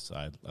QTS.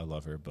 I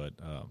love her, but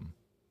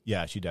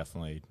yeah, she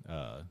definitely.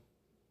 I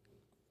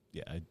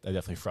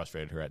definitely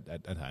frustrated her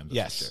at times.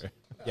 Yes, for sure.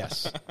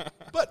 yes.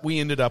 But we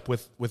ended up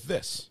with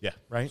this. Yeah,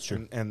 right. sure.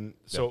 And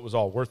so it was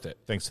all worth it.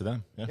 Thanks to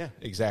them. Yeah,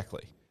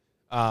 exactly.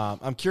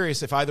 I'm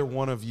curious if either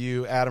one of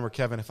you, Adam or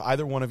Kevin, if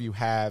either one of you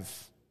have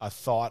a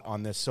thought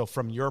on this. So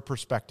from your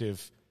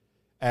perspective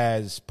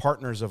as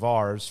partners of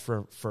ours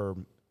for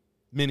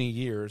many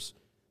years,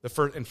 the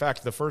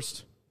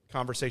first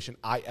conversation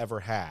I ever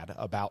had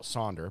about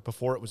Sonder,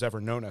 before it was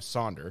ever known as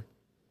Sonder,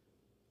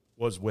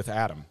 was with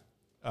Adam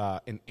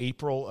in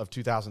April of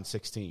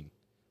 2016,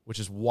 which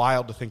is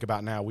wild to think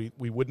about now. We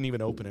wouldn't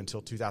even open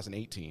until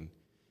 2018.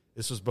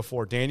 This was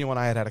before Daniel and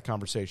I had a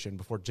conversation,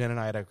 before Jen and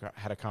I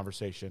had a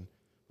conversation,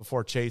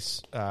 before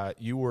Chase,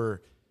 you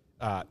were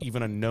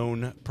even a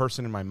known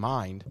person in my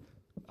mind.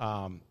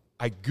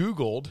 I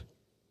Googled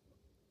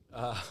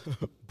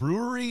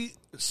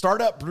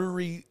startup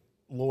brewery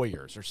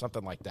lawyers or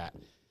something like that.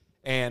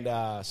 And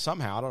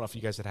somehow, I don't know if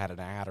you guys had an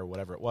ad or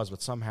whatever it was,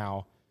 but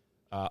somehow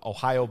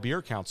Ohio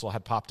Beer Council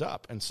had popped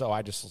up. And so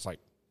I just was like,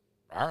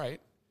 all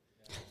right.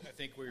 I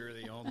think we were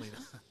the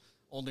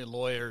only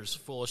lawyers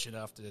foolish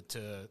enough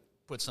to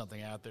put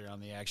something out there on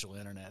the actual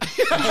internet.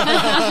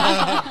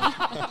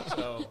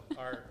 So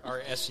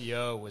our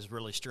SEO was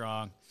really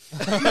strong.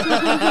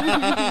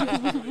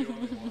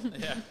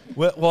 Yeah.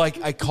 Well,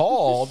 I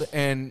called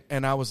and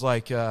I was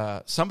like,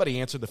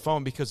 somebody answered the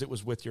phone because it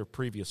was with your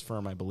previous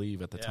firm, I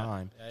believe, at the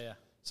time. Yeah.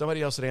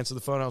 Somebody else had answered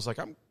the phone. I was like,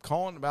 I'm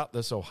calling about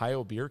this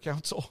Ohio Beer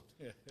Council.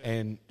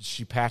 And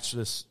she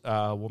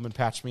woman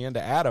patched me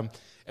into Adam,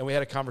 and we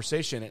had a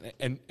conversation.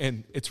 And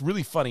it's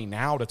really funny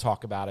now to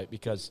talk about it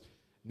because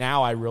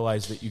now I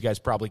realize that you guys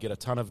probably get a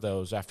ton of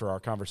those after our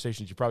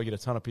conversations. You probably get a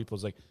ton of people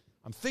who's like,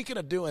 I'm thinking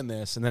of doing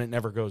this, and then it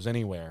never goes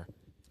anywhere.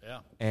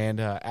 Yeah.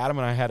 And Adam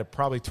and I had a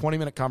probably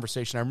 20-minute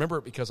conversation. I remember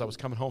it because I was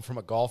coming home from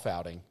a golf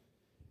outing,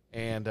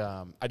 and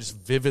I just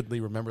vividly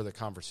remember the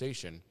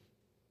conversation.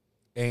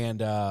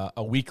 And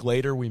a week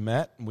later, we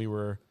met, and we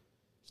were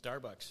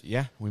Starbucks.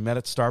 Yeah, we met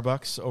at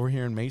Starbucks over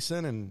here in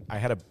Mason, and I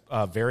had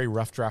a very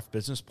rough draft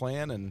business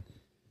plan, and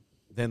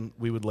then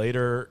you would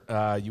later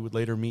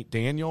meet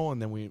Daniel,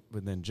 and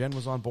then Jen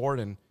was on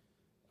board, and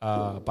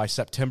by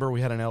September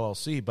we had an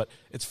LLC. But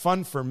it's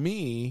fun for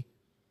me.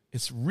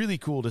 It's really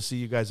cool to see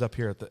you guys up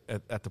here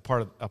at the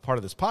part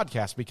of this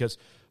podcast, because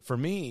for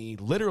me,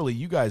 literally,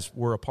 you guys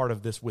were a part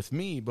of this with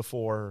me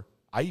before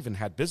I even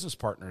had business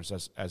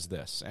partners as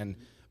this, and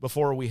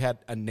before we had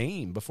a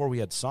name, before we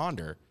had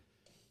Sonder.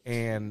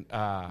 And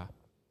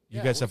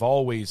you guys have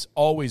always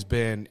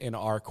been in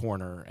our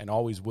corner and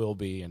always will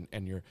be.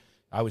 And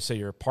I would say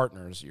you're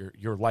partners.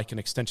 You're like an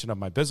extension of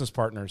my business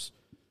partners.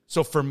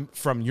 So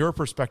from your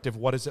perspective,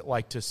 what is it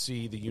like to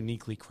see the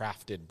uniquely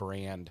crafted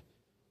brand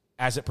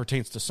as it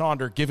pertains to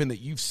Sonder, given that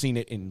you've seen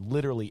it in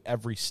literally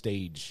every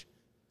stage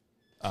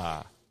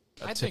today?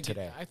 I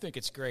think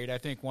it's great. I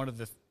think one of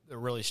the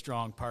really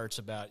strong parts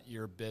about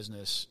your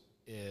business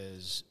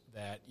is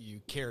that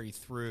you carry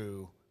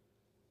through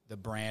the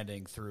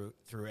branding through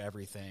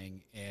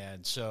everything.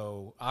 And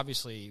so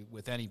obviously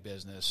with any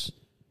business,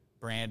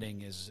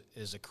 branding is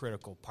a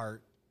critical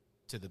part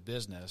to the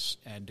business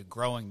and to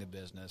growing the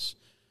business.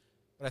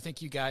 But I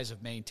think you guys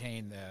have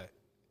maintained the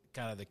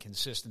kind of the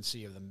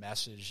consistency of the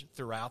message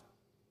throughout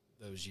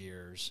those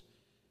years.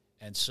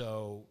 And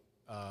so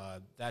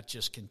that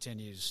just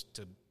continues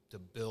to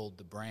build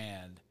the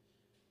brand.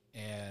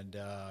 And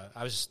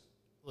I was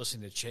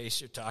listening to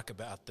Chase talk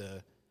about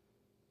the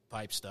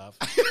pipe stuff.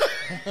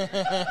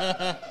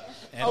 I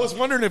was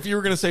wondering if you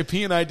were going to say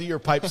P&ID or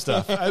pipe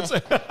stuff.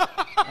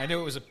 I knew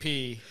it was a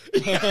P,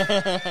 and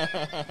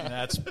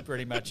that's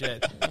pretty much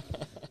it.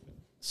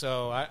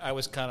 So I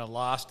was kind of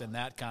lost in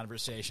that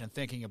conversation,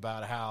 thinking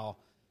about how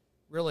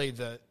really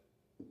the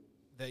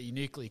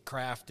uniquely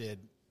crafted,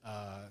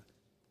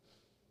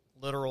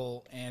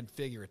 literal and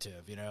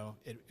figurative,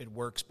 it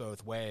works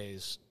both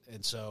ways.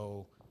 And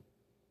so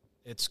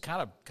it's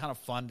kind of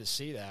fun to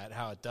see that,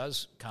 how it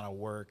does kind of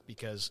work,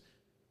 because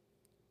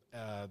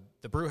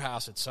the brew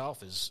house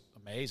itself is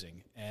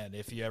amazing. And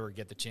if you ever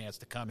get the chance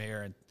to come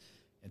here and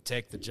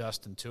take the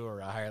Justin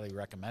tour, I highly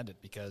recommend it,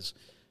 because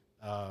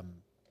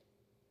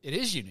it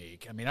is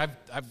unique. I mean,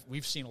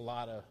 we've seen a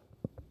lot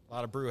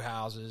of brew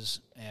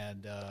houses,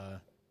 and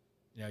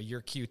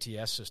your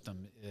QTS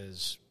system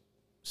is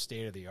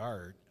state of the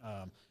art.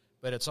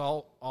 But it's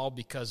all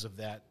because of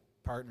that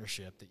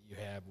partnership that you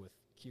have with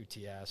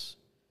QTS.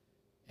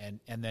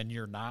 And then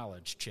your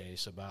knowledge,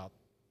 Chase, about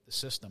the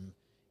system.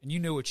 And you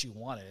knew what you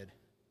wanted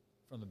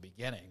from the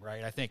beginning,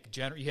 right? I think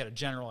you had a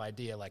general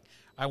idea, like,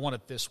 I want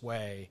it this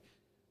way.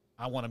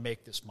 I want to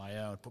make this my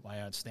own, put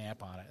my own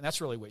stamp on it. And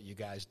that's really what you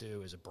guys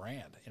do as a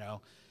brand,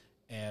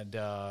 And,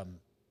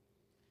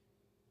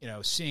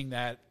 seeing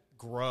that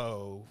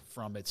grow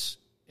from its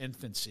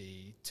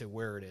infancy to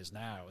where it is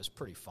now is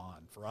pretty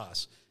fun for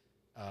us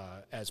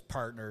as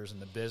partners in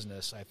the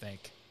business. I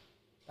think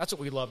that's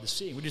what we love to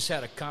see. We just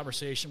had a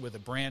conversation with a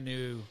brand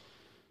new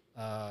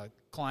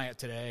client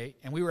today,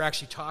 and we were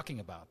actually talking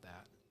about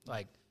that.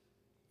 Like,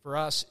 for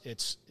us,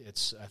 it's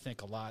I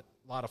think a lot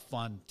of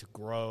fun to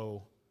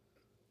grow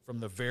from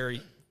the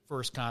very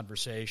first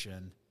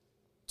conversation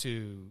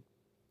to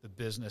the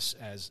business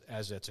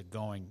as it's a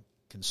going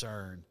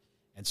concern,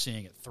 and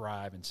seeing it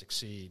thrive and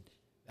succeed.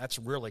 That's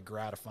really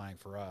gratifying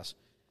for us.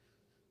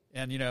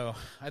 And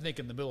I think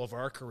in the middle of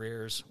our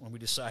careers, when we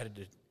decided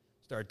to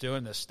start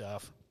doing this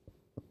stuff,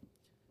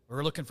 we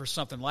were looking for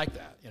something like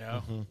that, you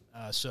know.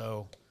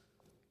 So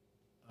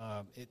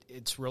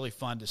it's really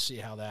fun to see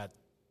how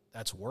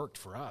that's worked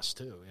for us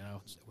too. You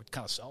know, we're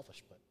kind of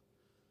selfish, but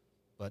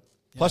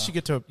Plus, you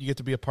get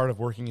to be a part of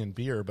working in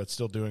beer, but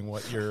still doing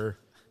what you're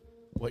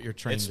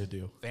trained it's to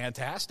do.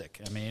 fantastic.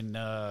 I mean,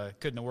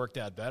 couldn't have worked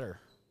out better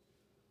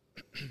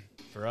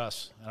for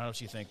us. I don't know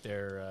if you think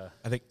they're.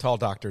 I think Tall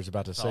Doctor's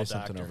about to say Tall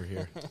something Doctor. over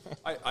here.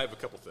 I have a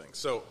couple things.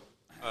 So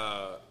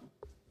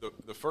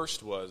the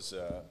first was,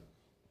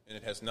 and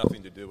it has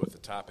nothing to do with the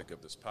topic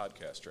of this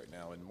podcast right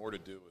now, and more to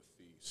do with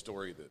the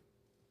story that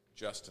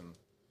Justin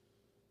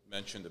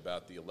mentioned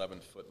about the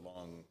 11-foot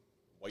long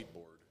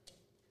whiteboard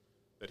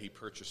that he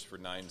purchased for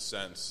 9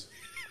 cents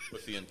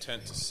with the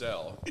intent to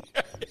sell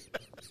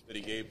that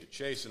he gave to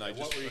Chase, and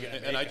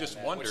I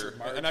just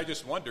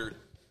wondered,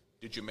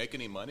 did you make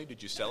any money?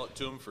 Did you sell it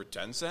to him for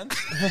 10 cents?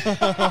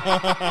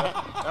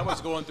 That was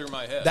going through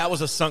my head. That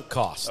was a sunk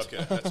cost.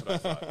 Okay, that's what I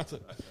thought.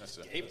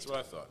 That's what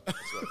I thought.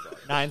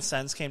 9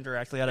 cents came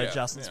directly out of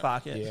Justin's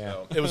pocket. Yeah,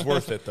 So- it was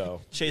worth it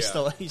though. Chase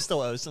he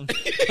still owes him.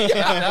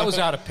 That was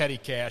out of petty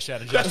cash out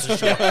of Justin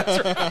Short.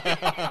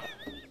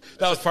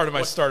 That was part of my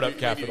Well, startup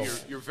maybe capital.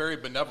 You're very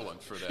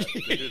benevolent for that to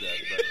do that.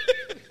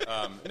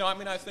 But, no, I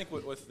mean, I think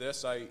with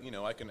this, I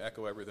can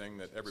echo everything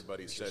that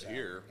everybody said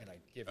here.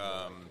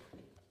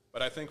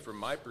 But I think from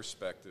my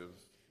perspective,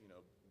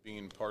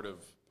 being part of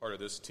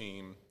this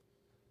team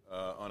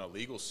on a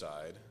legal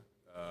side,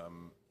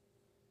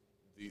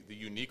 the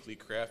uniquely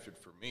crafted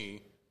for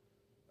me,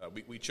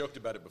 we joked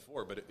about it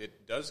before, but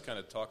it does kind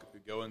of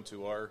go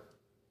into our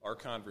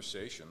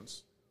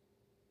conversations,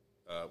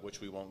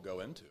 which we won't go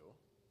into.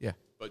 Yeah.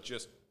 But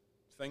just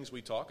things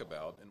we talk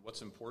about and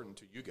what's important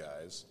to you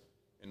guys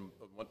and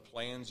what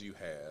plans you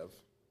have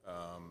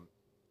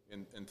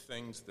and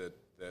things that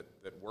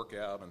work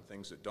out and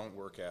things that don't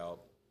work out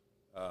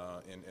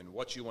and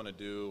what you want to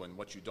do and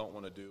what you don't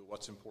want to do,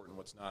 what's important,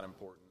 what's not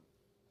important.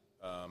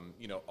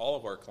 All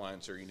of our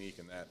clients are unique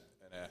in that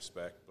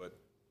aspect, but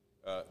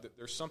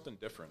there's something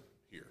different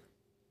here.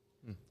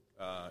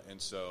 And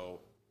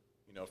so,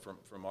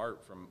 from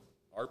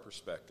our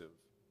perspective,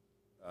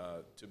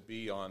 to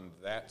be on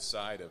that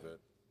side of it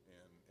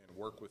and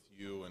work with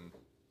you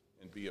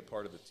and be a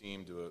part of the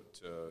team to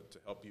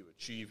help you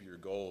achieve your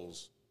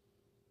goals,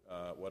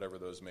 whatever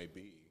those may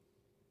be,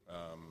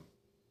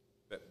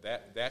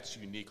 that's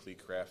uniquely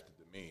crafted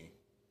to me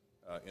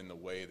in the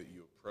way that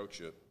you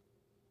approach it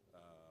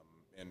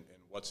and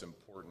what's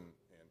important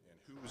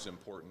and who's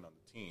important on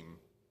the team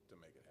to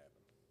make it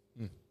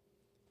happen.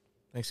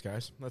 Thanks,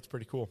 guys. That's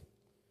pretty cool.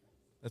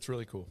 That's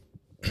really cool.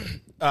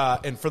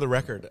 And for the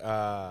record,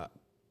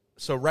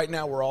 so right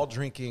now we're all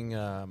drinking,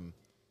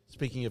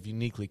 speaking of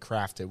uniquely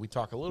crafted, we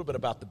talk a little bit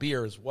about the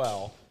beer as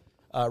well.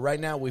 Right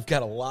now we've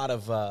got a lot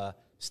of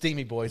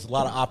Steamy Boys, a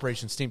lot of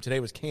Operation Steam. Today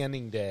was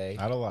canning day.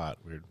 Not a lot.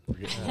 We're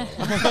getting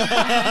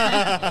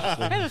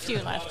I have a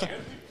few left here.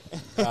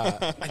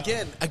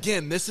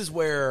 Again, this is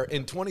where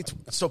in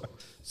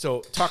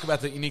so talk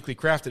about the uniquely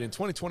crafted in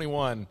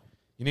 2021.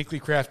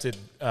 Uniquely crafted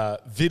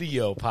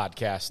video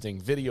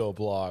podcasting, video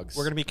blogs.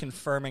 We're going to be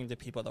confirming to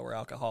people that we're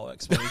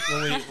alcoholics when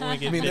we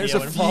get video there's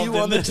a involved few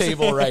in on the this.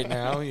 table right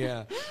now.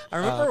 Yeah, I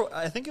remember.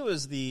 I think it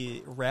was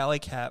the Rally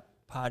Cap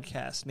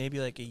podcast, maybe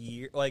like a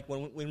year, like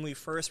when we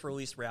first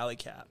released Rally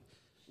Cap.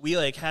 We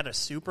had a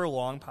super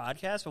long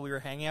podcast, but we were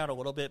hanging out a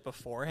little bit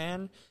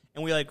beforehand,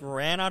 and we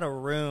ran out of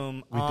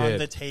room on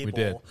the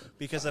table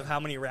because of how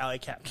many Rally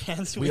Cap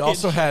cans we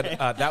also had.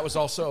 drank. That was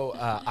also,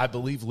 I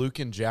believe, Luke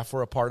and Jeff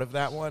were a part of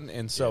that one,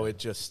 and so it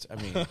just,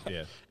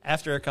 yeah.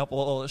 After a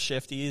couple of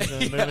shifties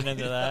and moving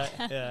into that,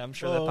 yeah, I'm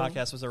sure that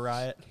podcast was a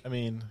riot. I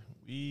mean,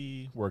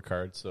 we work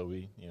hard, so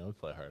we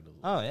play hard.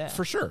 Oh yeah,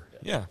 for sure.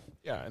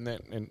 Yeah,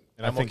 and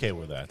I'm okay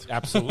with that.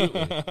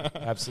 Absolutely,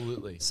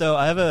 absolutely. So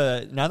I have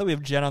now that we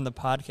have Jen on the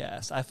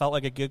podcast, I felt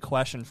like a good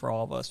question for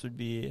all of us would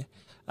be,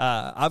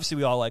 obviously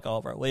we all like all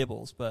of our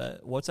labels,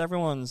 but what's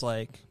everyone's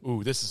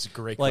Ooh, this is a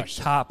great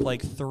question. top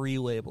 3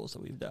 labels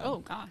that we've done? Oh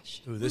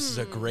gosh. Ooh, this is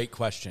a great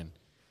question.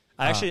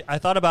 I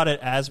thought about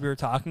it as we were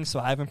talking, so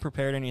I haven't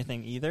prepared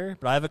anything either,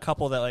 but I have a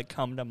couple that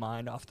come to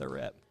mind off the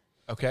rip.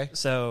 Okay.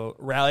 So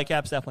Rally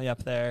Cap's definitely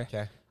up there.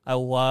 Okay. I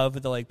love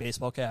the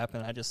baseball cap,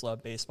 and I just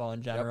love baseball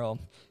in general.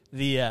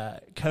 The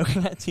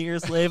Coconut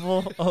Tears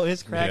label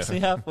always cracks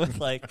me up with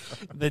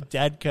the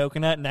dead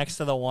coconut next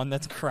to the one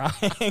that's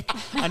crying.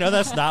 I know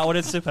that's not what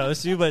it's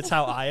supposed to, but it's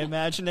how I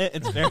imagine it.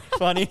 It's very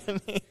funny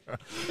to me.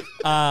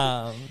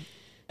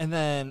 And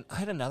then I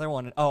had another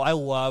one. Oh, I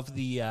love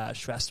the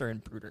Schwester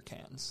and Bruder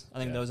cans. I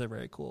think those are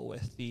very cool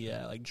with the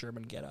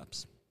German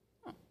get-ups.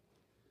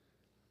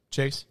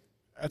 Chase?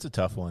 That's a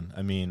tough one.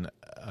 I mean,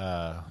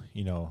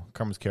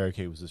 Karma's Carrot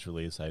Cake was just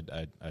released. I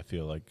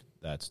feel like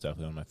that's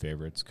definitely one of my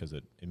favorites because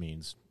it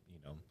means,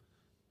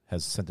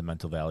 has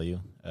sentimental value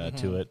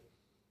to it.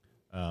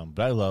 But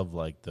I love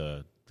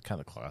the kind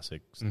of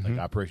classics, like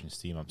Operation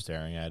Steam. I'm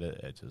staring at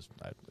it.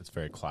 It's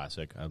very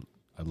classic.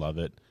 I love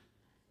it.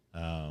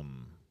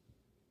 Man,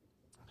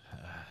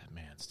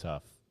 it's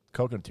tough.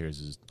 Coconut Tears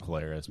is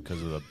hilarious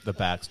because of the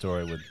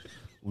backstory with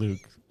Luke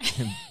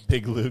and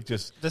Big Luke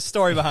just The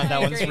story behind that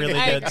I one's agree. really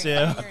I good agree. too.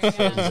 I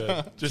agree,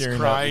 yeah. Just Cheering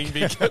crying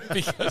up.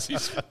 because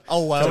he's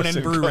Alone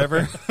in Brew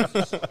River.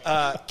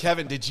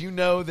 Kevin, did you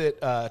know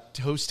that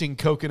toasting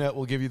coconut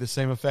will give you the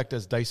same effect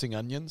as dicing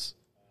onions?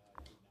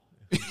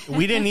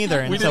 We didn't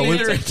either We until didn't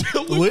Luke, either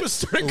until Luke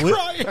started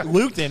crying.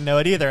 Luke didn't know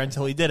it either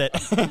until he did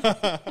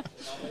it.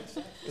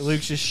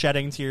 Luke's just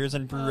shedding tears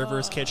in Brew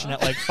River's kitchen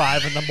at like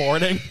 5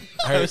 a.m,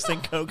 toasting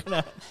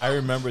coconut. I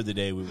remember the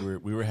day we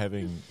were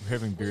having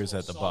beers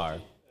at the bar.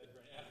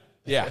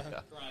 Yeah.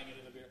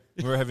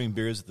 We were having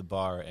beers at the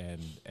bar,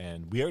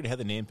 and we already had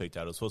the name picked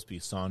out. It was supposed to be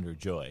Sonder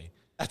Joy.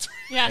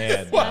 Yeah.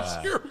 And,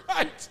 You're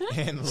right.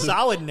 and Luke,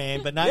 Solid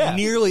name, but not Yeah.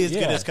 nearly as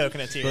good Yeah. as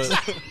Coconut Tears.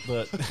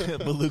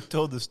 but Luke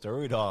told the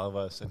story to all of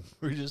us, and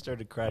we just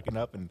started cracking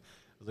up. And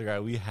I was like,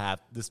 all right,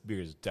 this beer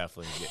is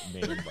definitely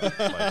getting named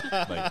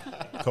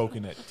like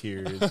Coconut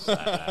Tears. It just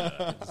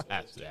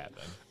has to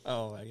happen.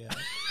 Oh my god!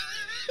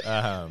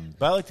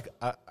 But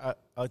I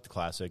like the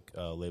classic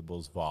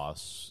labels.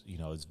 Voss,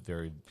 it's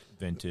very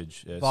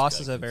vintage. Voss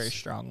is a very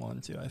strong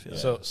one too. I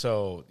feel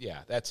So yeah,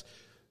 that's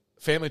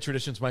family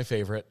tradition's my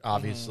favorite,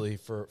 obviously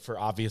for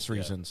obvious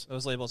reasons.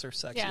 those labels are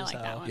sexy. Yeah, I as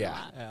like that hell. one.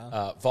 Yeah.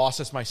 Yeah. Voss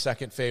is my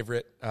second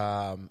favorite,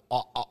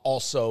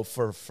 also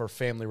for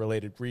family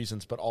related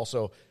reasons, but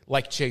also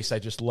like Chase, I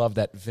just love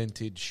that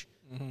vintage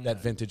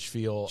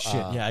feel. Shit,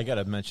 yeah, I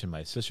gotta mention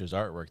my sister's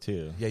artwork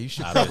too. Yeah, you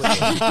should probably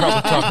talk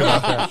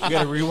about that. You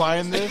gotta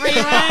rewind this.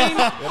 Rewind.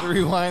 Gotta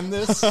rewind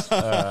this. Throw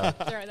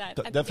that.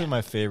 Definitely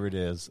my favorite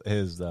is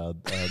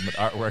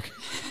artwork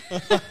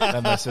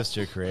that my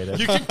sister created.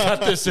 You can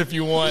cut this if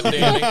you want,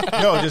 Danny.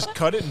 No, just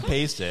cut it and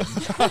paste it.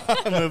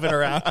 Move it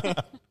around.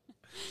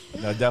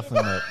 No,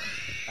 definitely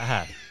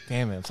not.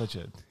 Damn it, I'm such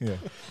a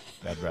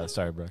bad breath.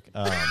 Sorry, Brooke.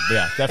 But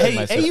yeah, definitely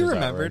my sister's you artwork.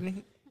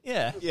 remembered?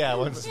 Yeah. Yeah,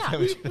 once Yeah.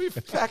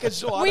 We've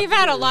packaged a lot. We've of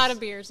had a beers. lot of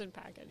beers in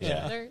package.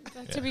 Yeah.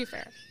 To be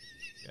fair.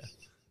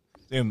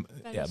 Yeah,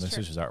 That my is true.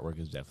 sister's artwork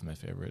is definitely my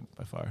favorite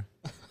by far.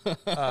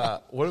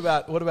 What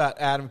about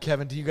Adam,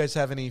 Kevin? Do you guys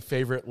have any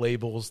favorite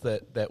labels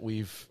that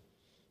we've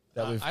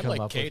I come like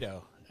up with?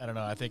 Kato. I don't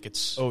know. I think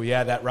it's. Oh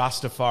yeah, that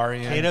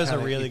Rastafarian. Kato's a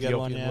kinda really good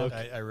one, Ethiopian yeah.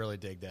 look. I really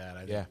dig that. I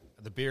think Yeah.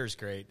 the beer's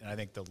great, and I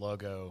think the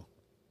logo.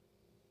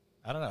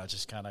 I don't know. It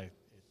just kind of it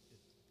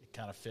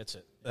kind of fits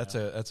it. you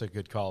know? That's a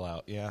good call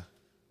out. Yeah,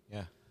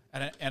 yeah.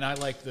 And I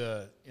like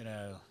the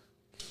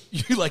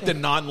You like the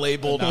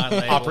non-labeled,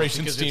 non-label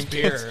Operation because Steam it's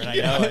beer, and I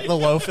know it. The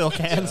low fill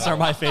cans are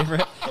my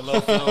favorite. The low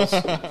fills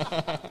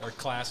are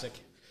classic.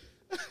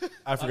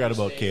 I forgot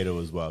about Cato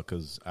as well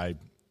because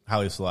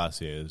Haile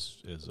Selassie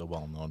is a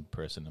well-known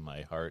person in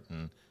my heart,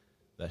 and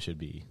that should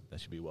be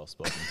well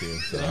spoken to.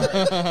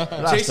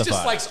 So. Chase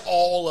just likes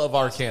all of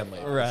our can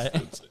labels,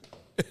 Right.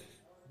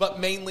 but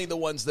mainly the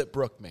ones that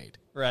Brooke made,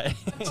 Right.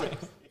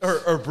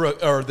 or Brooke,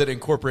 or that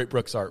incorporate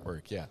Brooke's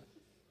artwork. Yeah,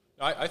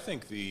 I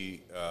think the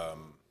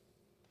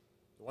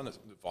one that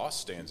the Voss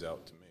stands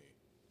out to me.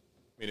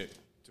 I mean,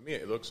 to me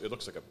it looks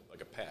like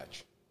a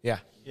patch. yeah.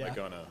 Like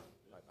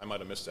I might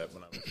have missed that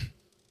when I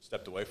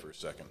stepped away for a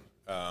second.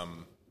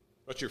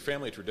 But your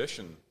family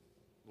tradition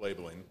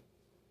labeling,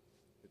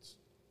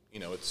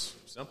 it's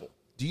simple.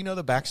 Do you know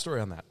the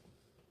backstory on that?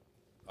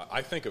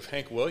 I think of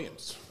Hank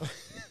Williams.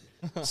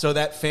 So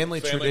that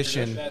family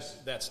tradition.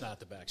 That's not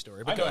the backstory.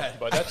 I But know, go ahead.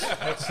 but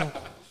that's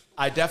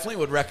I definitely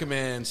would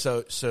recommend.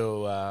 So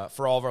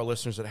for all of our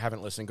listeners that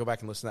haven't listened, go back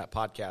and listen to that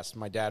podcast.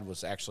 My dad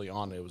was actually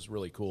on it. It was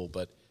really cool.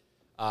 But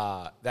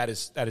that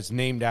is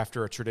named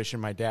after a tradition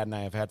my dad and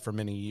I have had for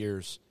many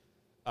years,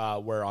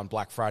 where on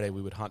Black Friday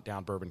we would hunt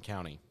down Bourbon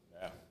County.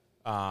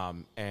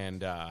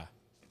 yeah.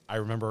 I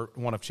remember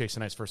one of Chase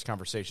and I's first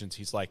conversations.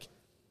 He's like,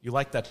 "You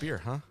like that beer,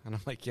 huh?" And I'm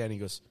like, "Yeah." And he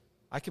goes,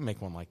 "I can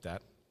make one like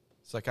that."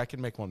 It's like, "I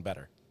can make one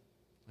better."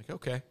 I'm like,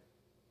 "Okay,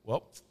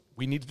 well,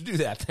 we need to do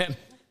that then."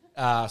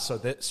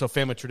 So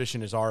family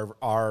tradition is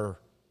our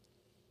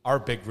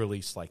big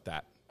release like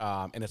that,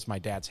 and it's my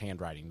dad's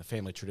handwriting. The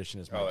family tradition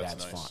is my Oh, that's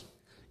dad's nice. font.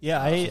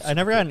 Yeah, I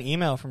never got an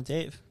email from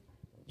Dave.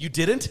 You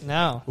didn't?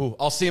 No. Ooh,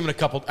 I'll see him in a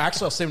couple.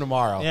 Actually, I'll see him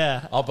tomorrow.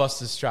 Yeah. I'll bust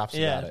his chops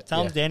Yeah. about it.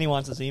 Tell him Danny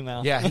wants his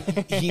email. Yeah,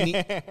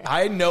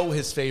 I know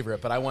his favorite,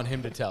 but I want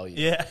him to tell you.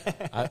 Yeah.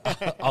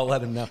 I'll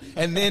let him know,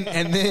 and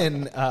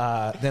then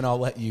I'll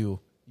let you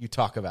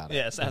talk about it.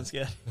 Yeah, sounds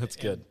good. That's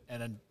good. And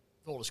then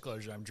full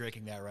disclosure, I'm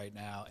drinking that right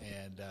now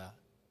and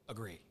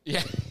agree.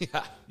 Yeah,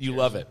 you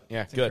love it.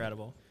 Yeah, It's good.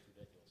 incredible.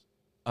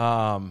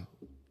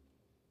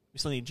 We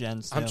still need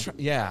Jen's too.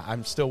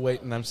 I'm still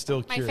waiting. I'm still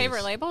My curious.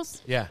 favorite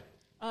labels? Yeah.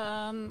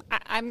 I'm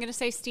going to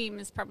say Steam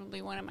is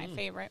probably one of my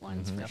favorite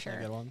ones for sure.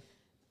 Good one.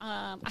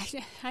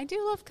 I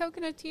do love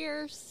Coconut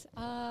Tears.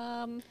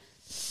 Man.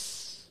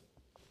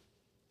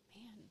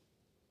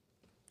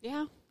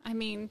 Yeah, I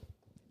mean,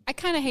 I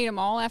kind of hate them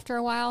all after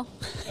a while.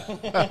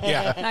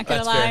 Yeah. Not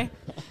going to lie.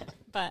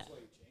 But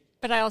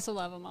But I also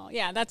love them all.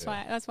 Yeah, that's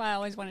why I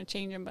always want to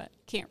change them, but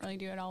can't really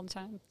do it all the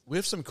time. We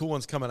have some cool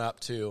ones coming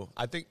up too.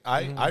 I think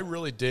I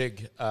really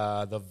dig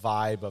the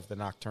vibe of the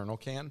Nocturnal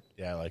can.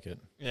 Yeah, I like it.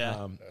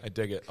 Yeah. I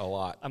dig it a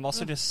lot. I'm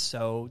also just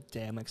so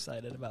damn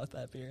excited about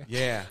that beer.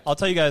 Yeah. I'll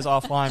tell you guys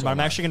offline, but I'm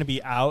actually going to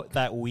be out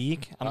that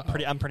week.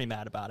 I'm pretty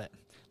mad about it.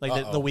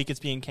 Like the week it's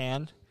being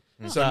canned.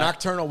 So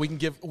Nocturnal,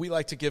 we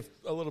like to give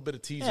a little bit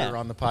of teaser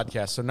on the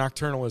podcast. So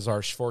Nocturnal is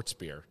our Schwartz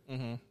beer.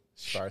 Mm-hmm.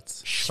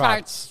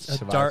 Schwartz.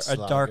 A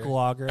dark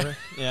lager.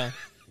 Yeah.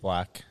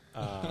 Black.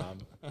 I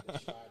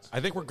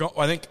think we're going.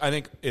 I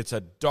think it's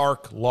a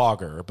dark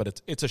lager, but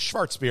it's a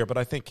Schwartz beer. But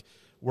I think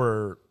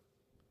we're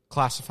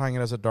classifying it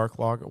as a dark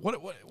lager.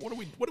 What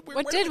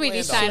did we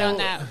decide on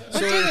that?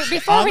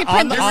 Before we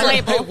print this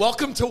label? Hey,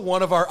 welcome to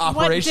one of our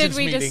operations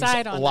we meetings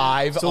decide on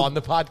live on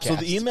the podcast. So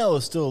the email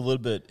is still a little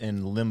bit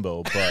in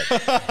limbo,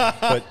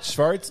 but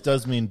Schwarz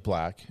does mean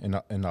black in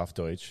off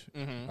Deutsch.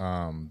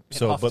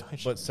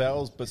 But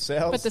sales.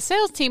 But the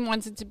sales team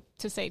wants it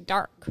to say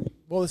dark.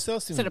 Well, the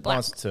sales team Instead of black.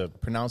 wants to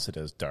pronounce it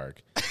as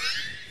dark.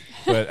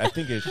 But I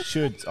think it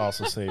should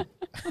also say.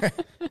 I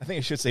think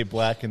it should say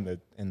black in the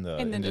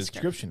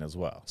description as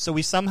well. So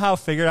we somehow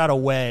figured out a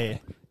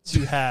way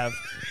to have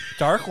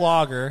dark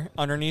lager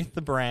underneath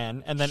the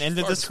brand, and then in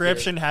the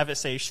description have it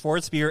say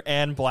Schwarz beer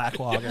and black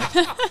lager.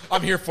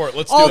 I'm here for it.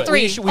 Let's All do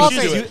three.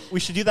 it. We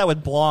should do that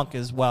with Blanc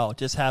as well.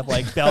 Just have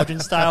like Belgian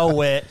style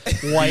wit,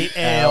 white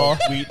ale,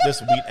 wheat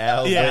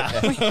ale.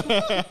 Yeah.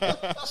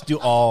 Just do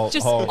all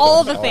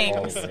the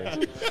things.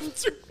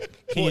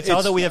 Can you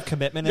tell that we have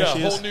commitment Yeah,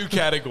 issues? a whole new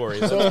category.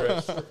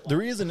 The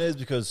reason is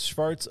because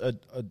Schwarz,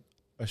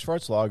 a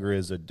Schwarz lager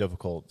is a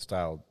difficult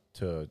style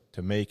to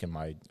make, in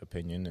my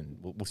opinion, and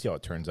we'll see how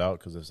it turns out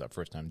because this is our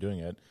first time doing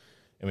it,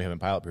 and we haven't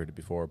pilot brewed it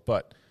before.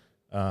 But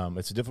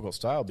it's a difficult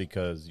style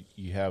because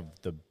you have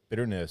the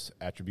bitterness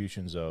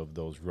attributions of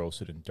those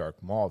roasted and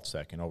dark malts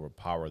that can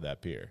overpower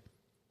that beer.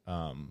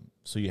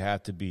 So you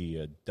have to be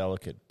a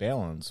delicate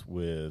balance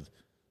with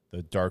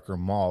the darker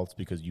malts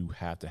because you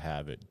have to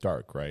have it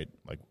dark, right?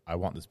 Like I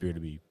want this beer to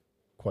be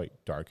quite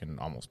dark and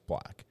almost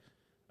black,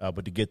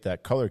 but to get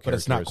that color, But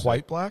it's not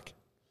quite black.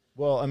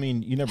 Well, I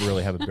mean, you never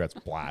really have a beer that's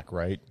black,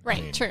 right? Right.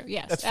 I mean, True.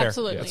 Yes. that's fair.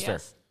 Absolutely. Yeah, that's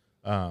yes.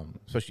 fair.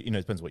 Especially, it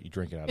depends what you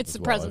drink it out of. It's as the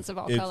well. presence of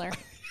all color.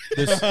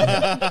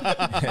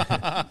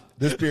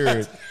 This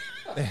beer,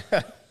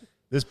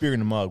 this beer in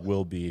a mug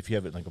will be, if you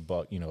have it like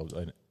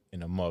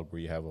in a mug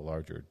where you have a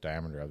larger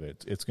diameter of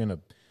it, it's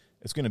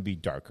gonna be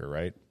darker,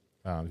 right?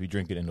 If you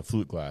drink it in a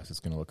flute glass,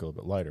 it's going to look a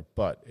little bit lighter.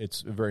 But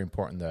it's very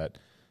important that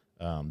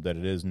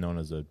it is known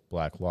as a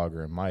black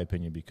lager, in my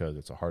opinion, because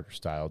it's a harder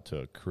style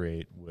to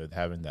create with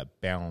having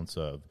that balance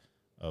of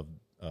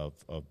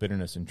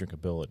bitterness and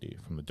drinkability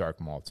from the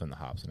dark malts and the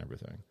hops and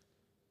everything.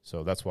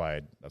 So that's why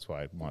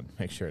I want to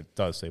make sure it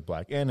does say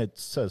black, and it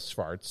says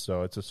Schwarz,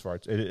 so it's a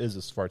Schwarz. It is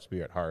a Schwarz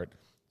beer at heart,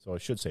 so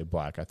it should say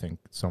black. I think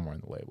somewhere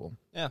in the label.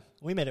 Yeah,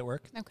 we made it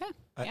work. Okay.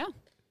 Yeah.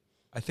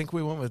 I think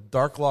we went with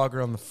dark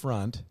lager on the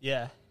front.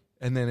 Yeah.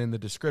 And then in the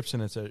description,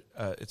 it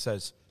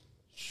says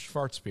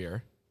Schwarz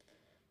beer,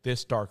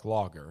 this dark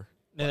lager.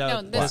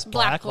 No, this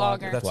black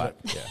lager. That's Black,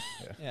 it.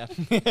 yeah.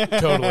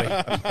 Totally.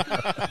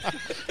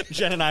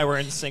 Jen and I were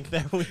in sync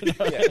there.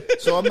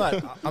 So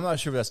I'm not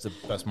sure if that's the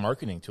best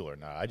marketing tool or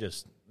not. I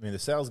mean, the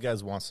sales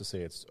guys wants to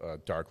say it's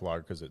dark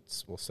lager because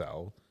it will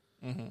sell.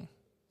 Mm-hmm.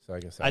 So I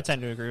guess I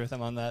tend to agree with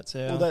them on that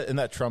too. Well,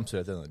 that trumps it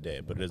at the end of the day,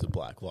 but it is a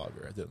black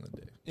lager at the end of the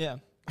day. Yeah.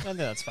 I think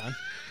that's fine.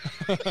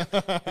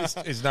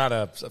 He's not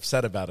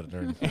upset about it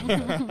or anything.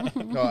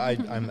 No,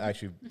 I'm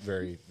actually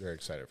very, very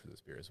excited for this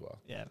beer as well.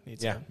 Yeah, me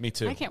too. Yeah, me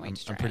too. I can't wait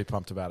to try I'm pretty it.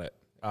 pumped about it.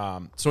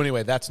 So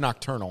anyway, that's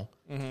Nocturnal,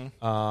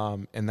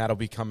 and that'll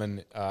be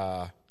coming.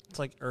 It's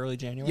like early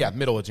January. Yeah,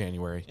 middle of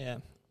January. Yeah.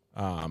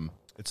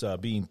 It's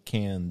being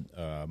canned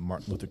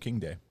Martin Luther King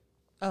Day.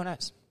 Oh,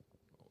 nice.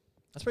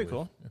 That's pretty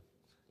cool.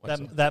 Yeah.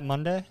 That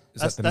Monday?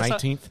 Is that the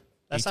 19th?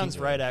 That sounds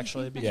right,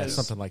 actually. Because Yeah,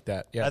 something like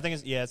that. Yeah, I think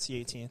it's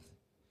the 18th.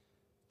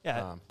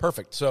 Yeah.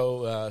 Perfect.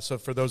 So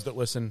for those that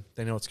listen,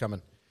 they know it's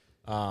coming.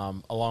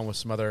 Along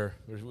with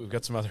we've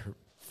got some other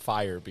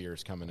fire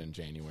beers coming in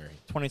January.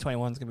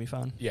 2021 is going to be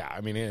fun. Yeah, I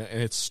mean, and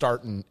it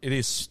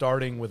is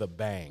starting with a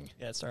bang.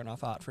 Yeah, it's starting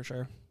off hot for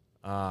sure.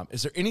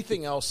 Is there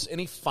anything else,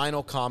 any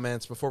final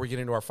comments before we get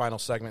into our final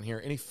segment here?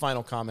 Any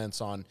final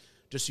comments on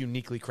just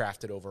Uniquely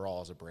Crafted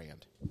overall as a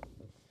brand?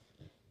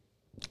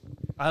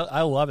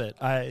 I love it.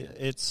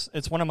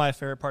 It's one of my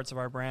favorite parts of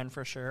our brand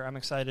for sure. I'm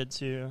excited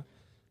to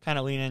kind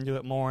of lean into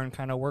it more and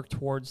kind of work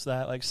towards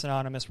that like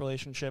synonymous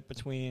relationship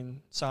between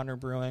Sonder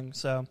Brewing.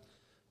 So,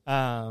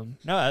 no,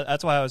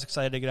 that's why I was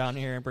excited to get on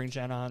here and bring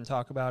Jen on and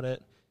talk about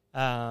it.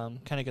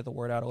 Kind of get the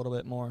word out a little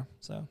bit more.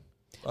 So,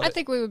 I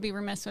think we would be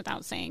remiss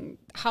without saying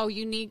how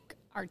unique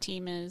our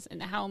team is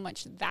and how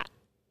much that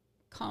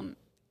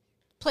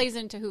plays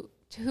into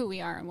who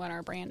we are and what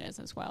our brand is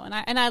as well.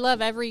 And I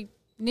love every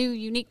new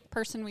unique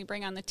person we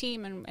bring on the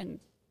team and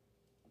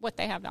what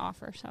they have to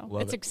offer. So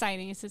it's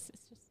exciting. It's just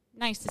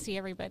nice to see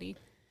everybody,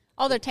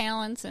 all their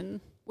talents and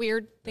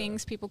weird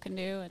things people can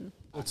do. And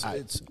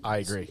I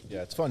agree.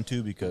 Yeah, it's fun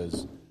too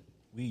because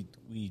we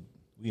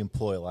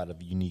employ a lot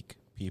of unique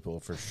people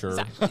for sure.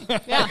 Exactly.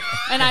 Yeah,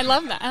 and I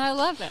love that. And I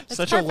love it. It's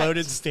Such perfect. a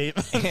loaded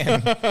statement.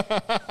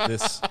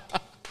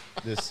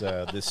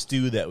 This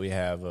stew that we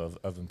have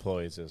of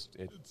employees is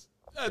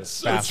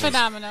It's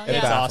phenomenal. It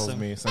Yeah. baffles awesome.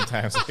 me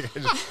sometimes.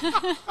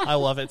 I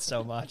love it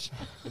so much.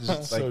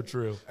 It's So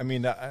true. I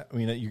mean,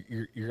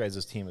 your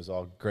guys' team is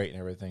all great and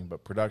everything,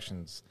 but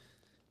productions,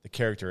 the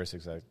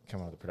characteristics that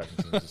come out of the production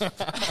team is just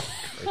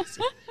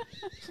crazy.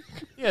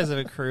 You guys have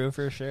a crew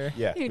for sure.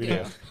 Yeah, You we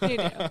do. You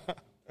do.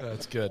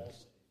 That's good.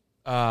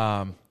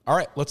 All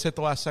right, let's hit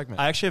the last segment.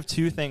 I actually have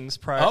two things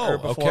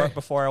okay.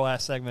 before our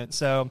last segment.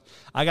 So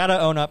I got to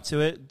own up to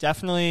it.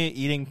 Definitely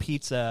eating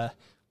pizza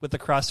with the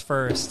crust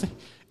first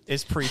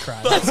is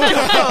pre-crime.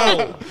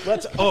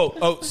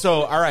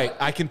 So all right,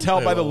 I can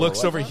tell by the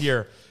looks over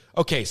here.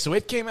 Okay, so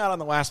it came out on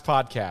the last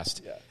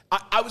podcast. Yeah.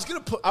 I was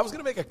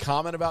gonna make a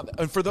comment about that.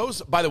 And for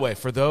those, by the way,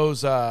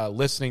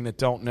 listening that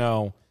don't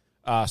know,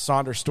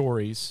 Sonder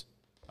Stories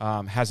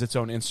has its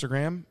own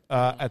Instagram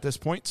at this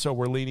point, so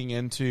we're leaning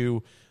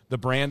into the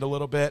brand a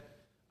little bit.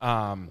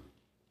 So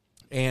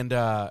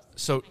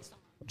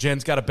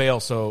Jen's got to bail,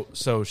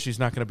 so she's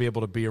not going to be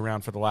able to be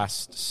around for the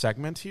last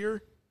segment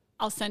here.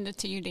 I'll send it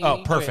to you, Davey.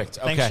 Oh, perfect.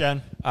 Okay. Thanks,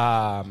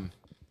 Jen.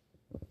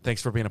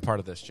 Thanks for being a part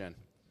of this, Jen.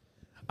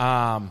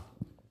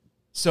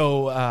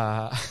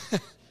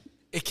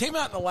 It came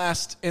out in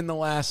the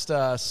last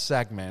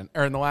segment,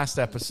 or in the last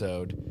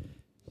episode,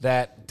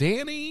 that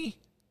Danny,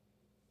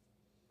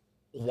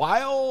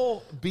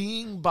 while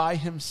being by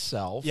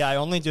himself, Yeah, I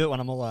only do it when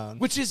I'm alone.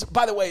 which is,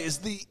 by the way, is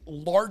the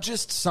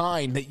largest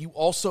sign that you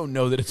also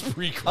know that it's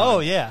pre-crime. Oh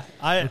yeah,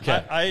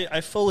 Okay.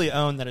 I fully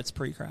own that it's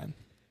pre-crime.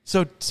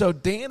 So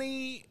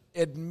Danny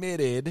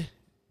admitted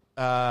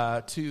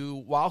to,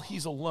 while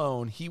he's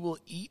alone, he will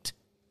eat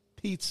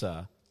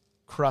pizza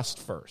crust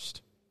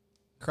first.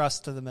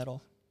 Crust to the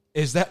middle.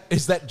 Is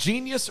that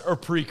genius or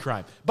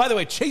pre-crime? By the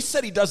way, Chase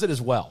said he does it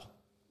as well.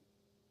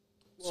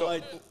 So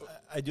I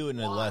do it in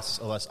a less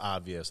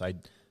obvious. I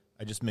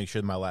just make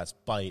sure my last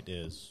bite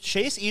is.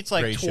 Chase eats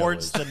like Ratio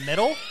towards is- the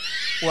middle,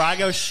 where I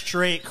go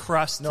straight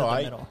crust to the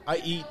middle.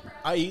 I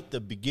eat the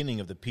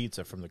beginning of the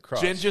pizza from the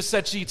crust. Jen just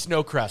said she eats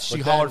no crust. She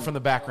But hollered then- from the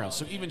background,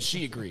 so even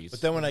she agrees.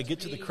 But then when I get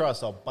to the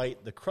crust, I'll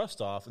bite the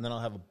crust off, and then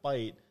I'll have a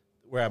bite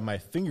where my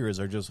fingers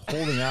are just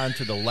holding on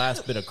to the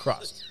last bit of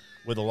crust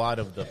with a lot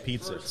of the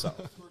pizza itself.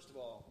 First of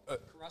all,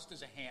 crust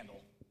is a handle.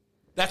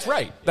 That's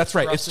right. That's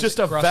right. Crust It's just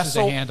is- a crust is a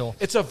vessel. handle.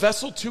 It's a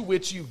vessel to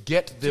which you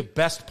get the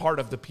best part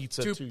of the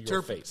pizza to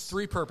your face.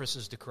 Three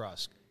purposes to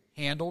crust.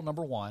 Handle,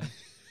 number one.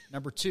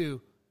 Number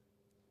two,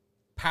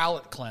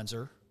 palate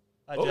cleanser.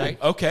 Oh,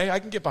 okay, I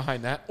can get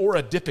behind that. Or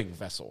a dipping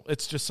vessel.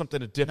 It's just something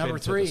to dip Number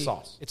into three, the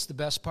sauce. it's the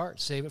best part.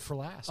 Save it for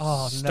last.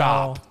 Oh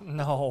Stop.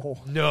 No.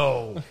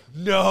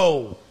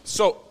 No.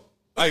 So,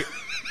 I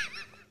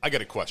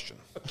got a question.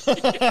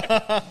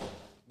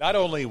 Not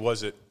only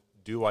was it,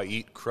 do I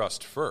eat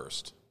crust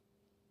first?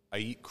 I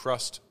eat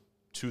crust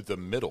to the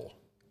middle.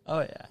 Oh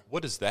yeah.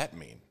 What does that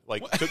mean?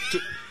 Like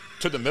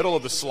to the middle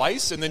of the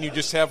slice, and then you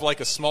just have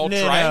like a small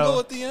No, triangle no.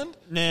 at the end?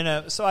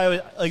 No. So I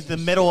would like the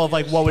middle of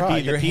like what would be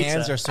the your pizza.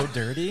 hands are so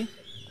dirty.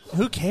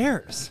 Who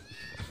cares?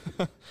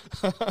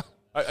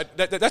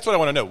 That's what I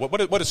want to know.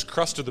 What does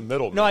crust to the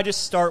middle mean? No, I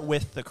just start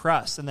with the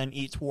crust and then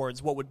eat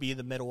towards what would be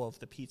the middle of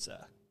the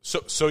pizza.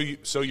 So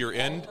your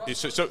end.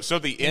 So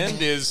the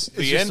end is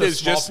just a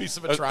small piece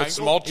of a triangle?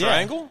 small Yeah.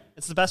 triangle.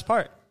 It's the best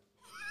part.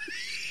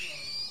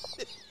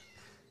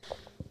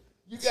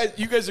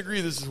 You guys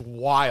agree this is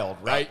wild,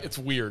 right? It's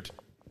weird.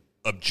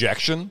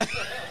 Objection.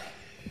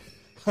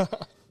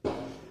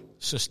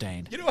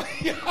 Sustained. You know,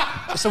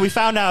 So we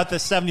found out that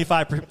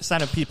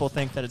 75% of people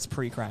think that it's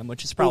pre-crime,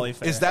 which is probably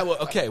fair. is that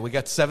what? Okay, we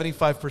got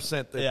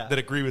 75% Yeah. that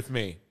agree with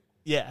me.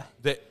 Yeah.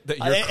 That you're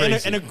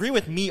crazy. And agree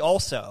with me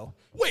also.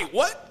 Wait,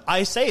 what?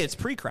 I say it's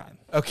pre-crime.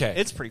 Okay,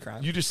 It's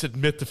pre-crime. You just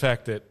admit the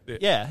fact that.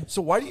 Yeah.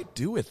 So why do you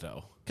do it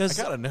though? I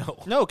gotta know.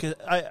 No, because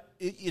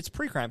it's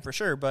pre-crime for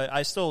sure, but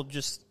I still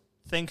just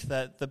think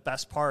that the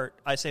best part,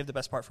 I save the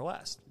best part for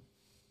last.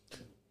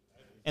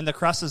 And the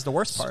crust is the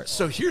worst part.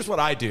 So here's what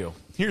I do.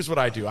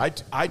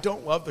 I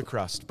don't love the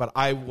crust, but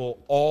I will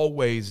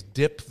always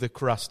dip the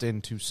crust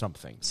into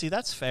something. See,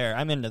 that's fair.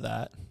 I'm into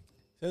that.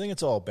 I think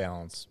it's all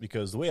balanced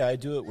because the way I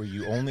do it, where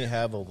you only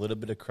have a little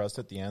bit of crust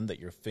at the end that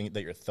your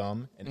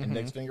thumb and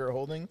index finger are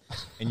holding,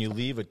 and you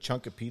leave a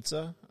chunk of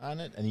pizza on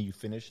it, and you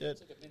finish it.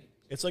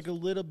 It's like a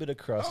little bit of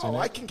crust in Oh,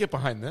 it, I can get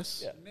behind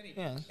this.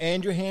 Yeah.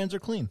 and your hands are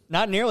clean.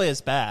 Not nearly as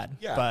bad,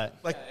 Yeah, but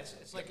like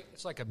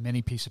It's like a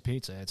mini piece of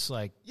pizza. It's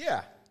like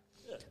yeah.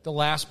 the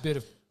last bit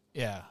of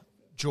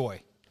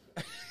joy.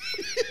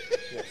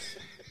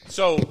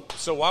 So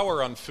while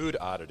we're on food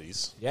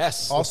oddities,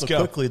 Yes. Also, let's go.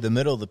 quickly, the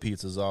middle of the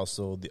pizza is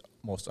also the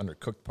most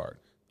undercooked part.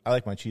 I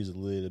like my cheese a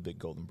little bit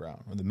golden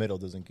brown, and the middle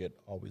doesn't get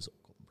always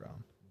golden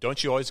brown.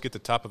 don't you always get the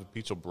top of the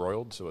pizza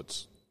broiled? So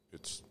it's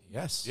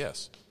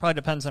Yes. probably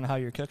depends on how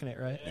you're cooking it,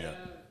 right? Yeah.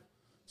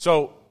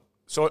 So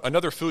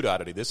another food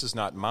oddity. This is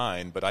not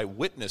mine, but I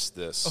witnessed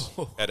this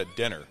at a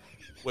dinner.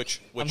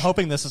 Which I'm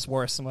hoping this is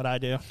worse than what I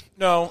do.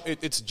 no,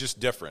 it's just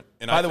different.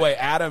 And By the way,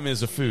 Adam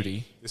is a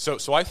foodie.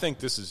 so I think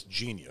this is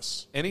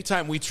genius.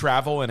 Anytime we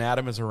travel and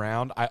Adam is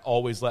around, I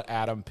always let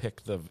Adam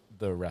pick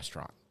the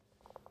restaurant.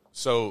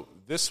 So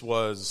this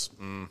was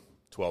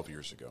 12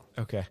 years ago.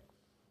 Okay.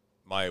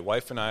 My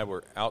wife and I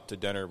were out to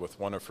dinner with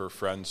one of her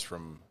friends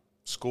from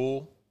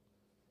school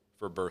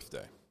for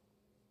birthday.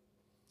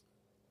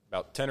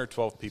 About 10 or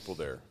 12 people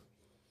there.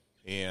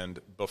 And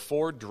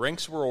before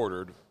drinks were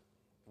ordered,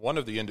 one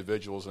of the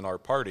individuals in our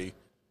party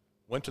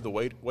went to the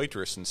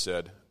waitress and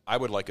said, "I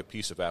would like a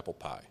piece of apple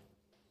pie."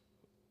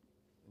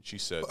 And she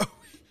said,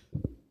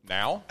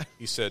 "Now?"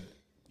 He said,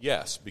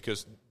 "Yes,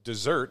 because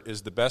dessert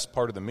is the best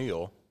part of the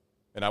meal,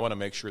 and I want to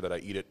make sure that I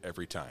eat it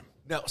every time."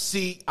 No,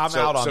 see, I'm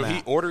out on so that. So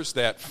he orders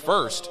that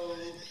first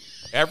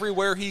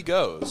everywhere he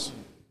goes.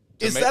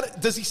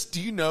 Does he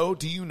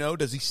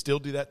still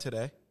do that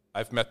today?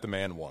 I've met the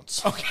man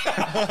once.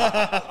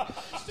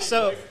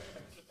 So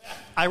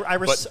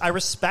I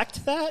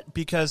respect that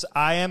because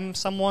I am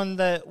someone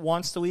that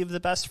wants to leave the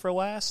best for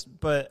last,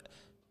 but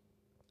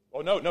Oh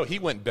no, he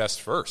went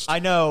best first. I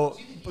know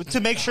to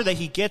make sure that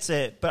he gets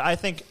it, but I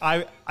think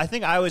I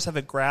always have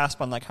a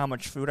grasp on like how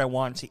much food I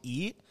want to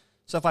eat.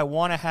 So if I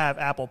want to have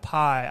apple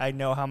pie, I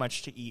know how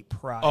much to eat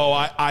prior. Oh,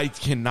 I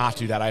cannot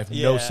do that. I have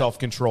no Yeah.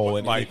 self-control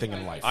in anything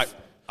in life.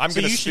 I'm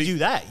so going you to should do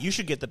that. You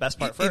should get the best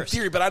part in first.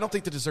 theory, but I don't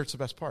think the dessert's the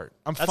best part.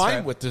 I'm That's fine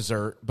fair. with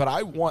dessert, but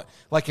I want,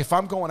 like, if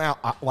I'm going out,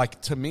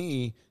 to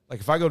me, like,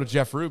 if I go to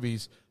Jeff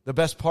Ruby's, the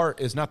best part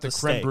is not the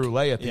creme steak.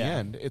 brulee at the Yeah.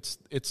 end.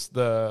 It's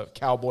the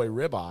cowboy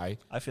ribeye,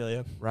 I feel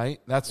you.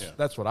 right? That's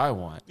what I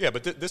want. Yeah,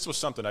 but this was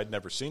something I'd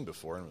never seen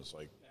before, and it was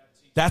like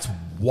That's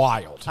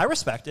wild. I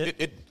respect it.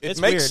 it It's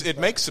makes weird. it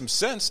makes some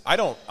sense.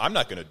 I'm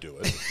not going to do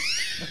it.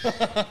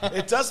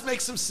 It does make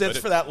some sense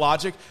But for that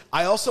logic.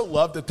 I also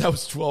love that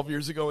was 12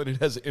 years ago and it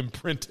has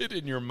imprinted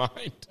in your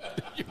mind.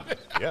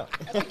 Yeah.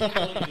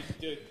 I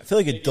feel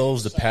like it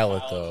dulls the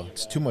palate, though.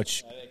 It's too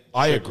much.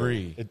 I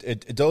agree.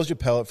 It dulls your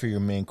palate for your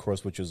main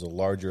course, which is a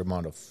larger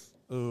amount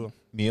of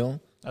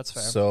meal. That's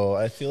fair. So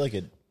I feel like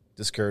it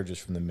discourages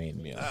from the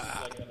main meal.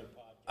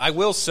 I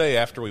will say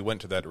after we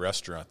went to that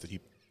restaurant that he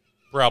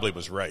probably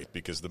was right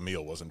because the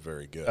meal wasn't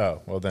very good.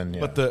 Oh, well then,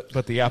 yeah.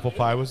 But the apple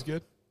pie was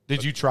good.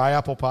 Did you try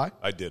apple pie?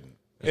 I didn't.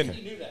 And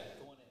He knew that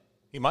going in.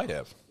 he might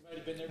have. He might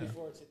have been there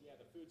before and said, "Yeah,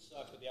 the food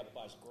sucks, but the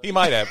apple pie's great." He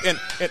might have.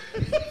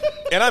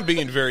 And I'm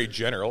being very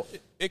general.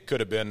 It could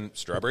have been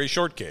strawberry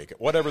shortcake,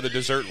 whatever the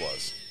dessert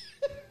was.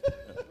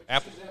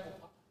 Apple.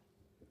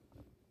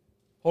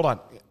 Hold on.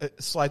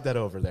 Slide that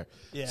over there.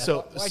 Yeah.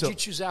 So, Why'd you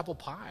choose apple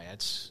pie?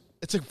 It's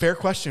it's a fair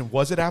question.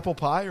 Was it apple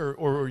pie or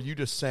were you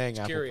just saying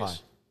apple curious.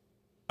 pie?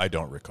 I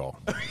don't recall.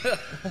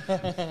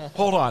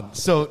 Hold on.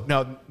 So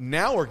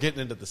now we're getting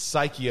into the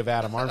psyche of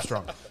Adam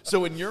Armstrong.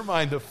 So in your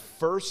mind, the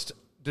first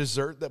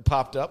dessert that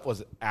popped up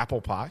was apple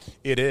pie?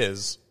 It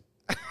is.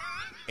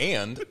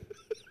 And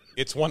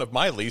it's one of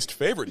my least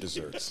favorite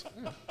desserts.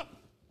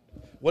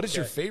 What is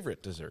your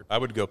favorite dessert? I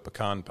would go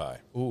pecan pie.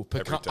 Ooh,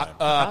 every pecan,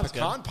 time.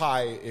 pecan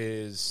pie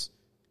is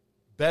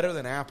better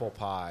than apple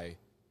pie.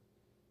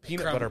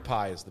 Peanut butter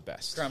pie is the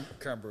best.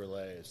 creme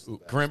brulee. Is the Ooh,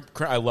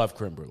 best. I love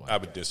creme brulee. I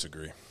would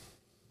disagree.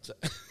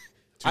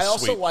 I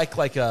also sweet.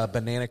 like a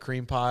banana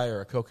cream pie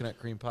or a coconut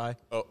cream pie.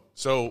 Oh,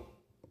 so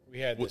We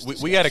had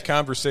this we had a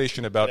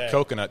conversation about Today.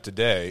 coconut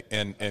today,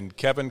 and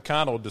Kevin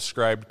Connell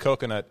described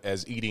coconut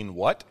as eating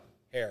what?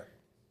 hair.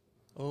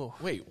 Oh,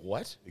 wait,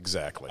 what?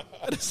 Exactly.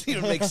 That doesn't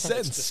even make It's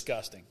sense.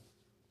 disgusting.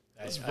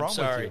 What's I'm wrong with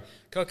sorry. you?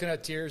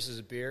 Coconut Tears is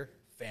a beer.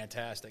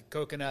 Fantastic.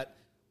 Coconut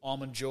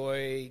Almond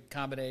Joy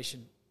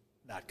combination.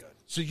 Not good.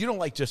 So you don't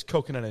like just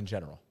coconut in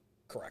general?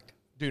 Correct.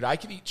 Dude, I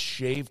could eat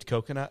shaved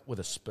coconut with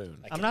a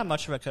spoon. I'm not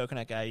much of a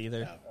coconut guy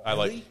either. I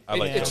like It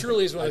coconut.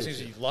 truly is one of those things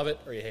that you love it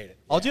or you hate it.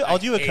 I'll do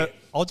hate it.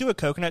 I'll do a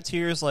coconut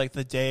tears like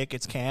the day it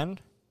gets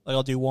canned. Like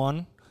I'll do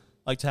one,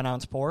 like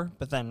 10-ounce pour,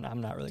 but then I'm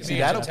not really. See,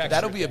 gonna that's do a that. texture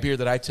That'll be a thing. beer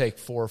that I take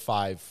 4 or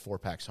 5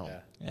 4-packs home.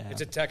 Yeah.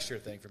 It's a texture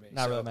thing for me.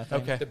 Not really my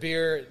thing. Okay. The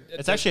beer.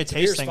 It's actually a the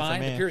taste beer's thing for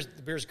fine. me.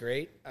 The beer's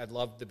great. I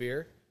love the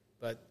beer,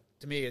 but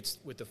to me, it's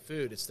with the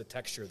food. It's the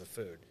texture of the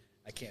food.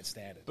 I can't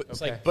stand it. It's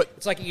like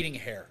it's like eating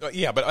hair.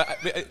 Yeah, but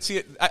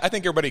I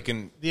think everybody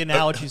can. The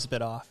analogy's a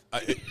bit off.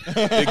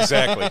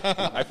 Exactly.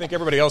 I think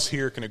everybody else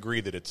here can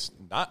agree that it's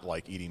not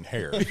like eating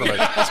hair from a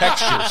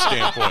texture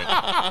standpoint.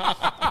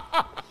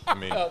 I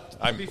mean,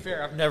 To be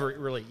fair, I've never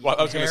really eaten Well,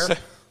 I was gonna hair, say-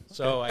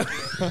 so I.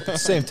 It's the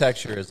same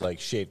texture as like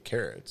shaved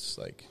carrots.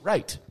 Like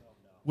Right.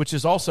 Which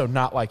is also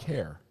not like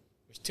hair.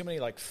 There's too many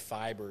like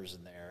fibers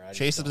in there. I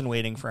Chase has just been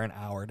waiting for an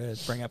hour to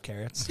bring up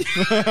carrots.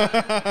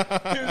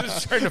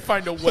 Just trying to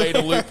find a way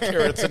to loop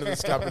carrots into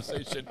this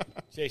conversation.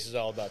 Chase is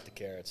all about the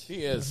carrots.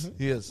 He is.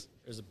 He is.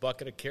 There's a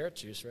bucket of carrot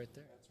juice right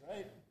there.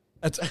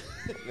 That's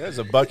there's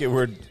a bucket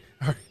where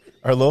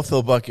our low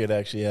fill bucket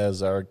actually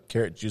has our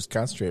carrot juice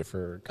concentrate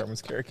for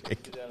Carmen's carrot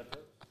cake.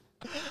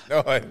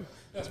 No,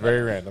 it's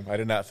very random. I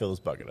did not fill this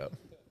bucket up.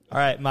 All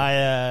right,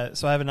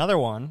 so I have another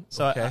one.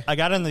 So Okay. I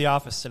got into the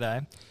office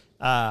today,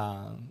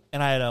 and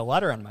I had a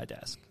letter on my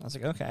desk. I was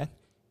like, okay.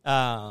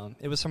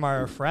 It was from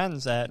our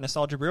friends at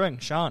Nostalgia Brewing,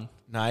 Sean.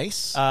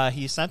 Nice.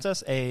 He sent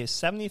us a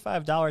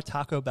 $75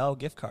 Taco Bell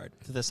gift card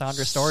to the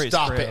Sandra Stories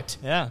Stop crew. it.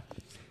 Yeah.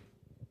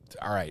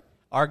 All right.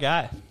 Our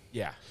guy.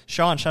 Yeah.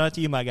 Sean, shout out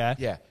to you, my guy.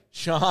 Yeah.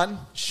 Sean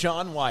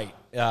White,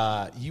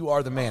 you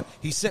are the man.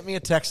 He sent me a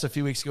text a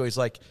few weeks ago. He's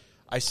like,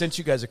 I sent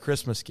you guys a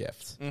Christmas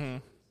gift.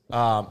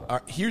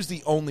 Here's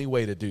the only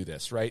way to do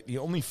this, right? The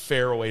only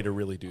fair way to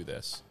really do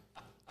this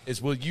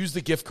is we'll use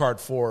the gift card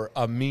for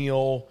a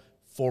meal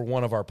for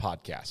one of our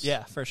podcasts.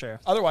 Yeah, for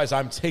sure. Otherwise,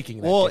 I'm taking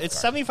that Well, gift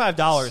it's card.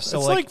 $75, so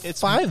It's like like it's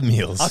 5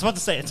 meals. I was about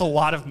to say it's a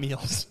lot of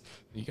meals.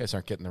 You guys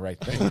aren't getting the right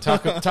thing.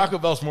 Taco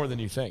Bell's more than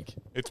you think.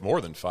 It's more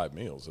than 5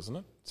 meals, isn't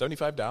it?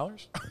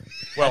 $75?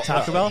 Well,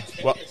 Taco Bell?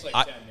 Well, It's like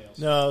I, 10 meals.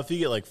 No, if you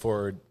get like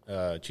 4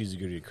 cheesy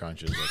gouda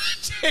crunches,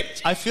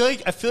 that's I feel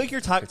like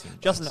you're talking.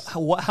 Justin,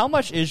 how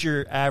much is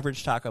your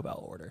average Taco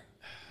Bell order?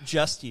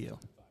 Just you.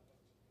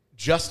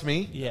 Just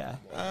me? Yeah.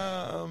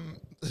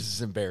 This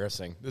is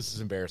embarrassing. It's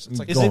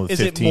like Is going it with is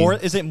it 15. more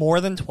is it more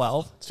than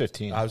 12? it's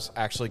 15. I was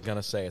actually going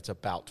to say it's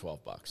about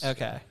 $12.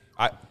 Okay.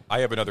 I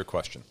have another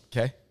question.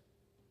 Okay.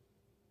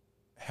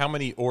 How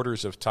many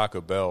orders of Taco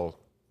Bell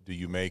do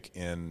you make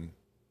in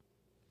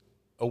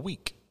a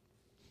week?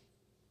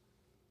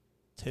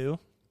 2,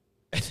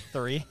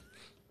 3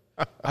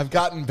 I've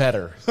gotten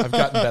better.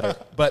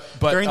 But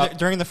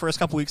during the first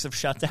couple weeks of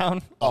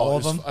shutdown, all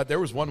of them. There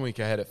was 1 week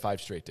I had it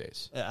 5 straight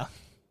days. Yeah.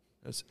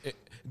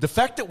 The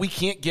fact that we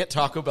can't get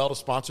Taco Bell to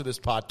sponsor this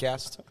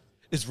podcast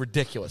is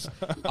ridiculous.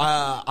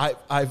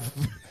 I've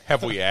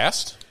Have we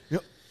asked?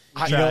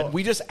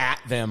 we just at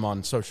them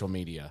on social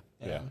media,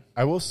 Yeah.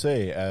 I will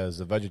say, as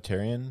a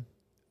vegetarian,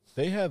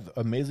 they have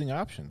amazing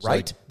options.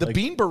 right? Like- The like-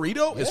 bean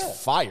burrito is Yeah.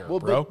 fire, Well,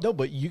 bro.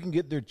 but you can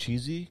get their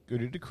cheesy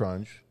gouda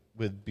crunch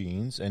with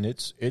beans, and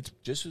it's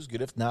just as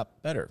good, if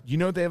not better. You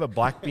know they have a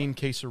black bean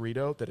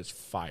quesarito that is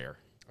fire.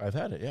 I've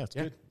had it. Yeah, it's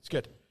good. It's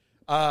good.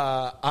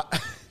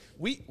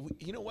 We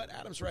you know what?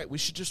 Adam's right. We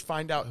should just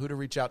find out who to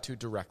reach out to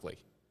directly.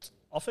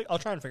 I'll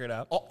try and figure it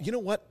out. Oh, you know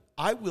what?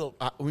 I will.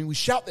 I mean, we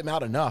shout them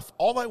out enough.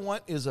 All I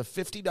want is a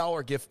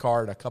 $50 gift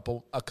card a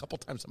couple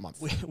times a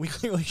month. We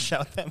clearly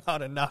shout them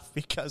out enough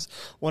because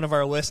one of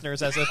our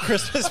listeners, as a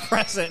Christmas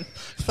present,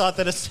 thought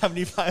that a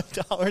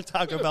 $75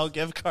 Taco Bell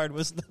gift card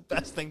was the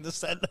best thing to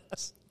send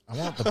us. I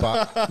want the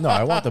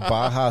I want the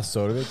Baja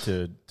Soda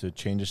to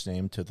change its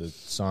name to the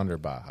Sonder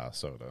Baja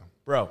Soda.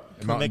 Bro,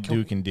 Mountain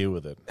Dew can deal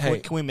with it.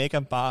 Can we make a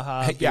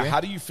Baja? Hey, yeah, beer?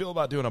 how do you feel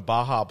about doing a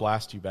Baja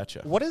Blast? You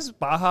betcha. What is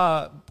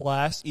Baja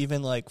Blast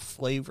even like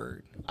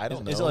flavored? I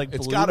don't know. Is it like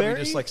it's got to be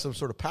blueberry? just like some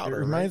sort of It powder.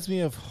 reminds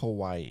me of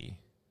Hawaii. right?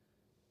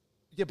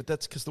 Yeah, but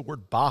that's because the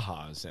word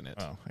Baja is in it.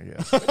 Oh, I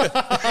guess.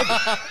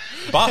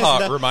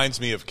 Baja reminds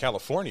me of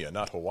California,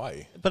 not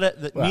Hawaii.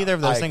 But Well, neither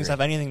of those I things agree.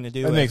 have anything to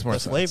do It with makes more the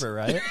sense. flavor,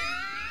 right?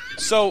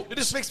 So, It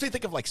just makes me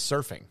think of like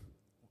surfing.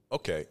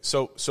 okay,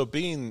 so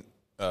being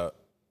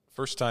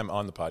first time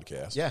on the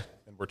podcast, Yeah.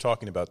 and we're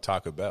talking about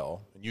Taco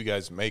Bell, and you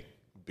guys make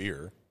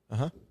beer.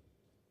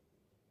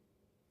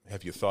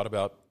 Have you thought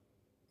about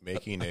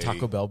making a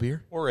Taco Bell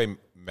beer? or a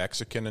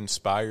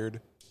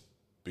Mexican-inspired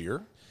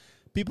beer?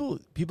 People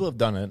have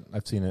done it.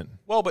 I've seen it.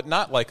 Well, but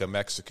not like a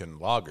Mexican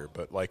lager,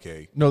 but like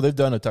a No, they've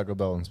done a Taco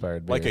Bell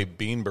inspired beer. like a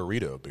bean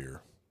burrito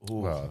beer.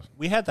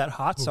 We had that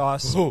hot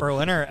sauce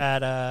Berliner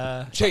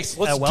at Chase,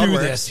 let's at do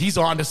Wellworks. this. He's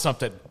on to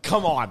something.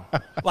 Come on.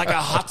 Like a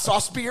hot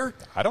sauce beer?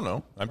 I don't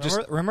know. I'm just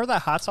Remember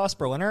that hot sauce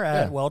Berliner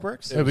at Yeah.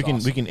 Weldworks? Yeah,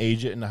 we can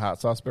age it in a hot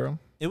sauce barrel.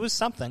 It was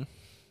something.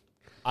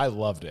 I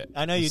loved it.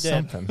 I know you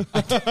did. Something.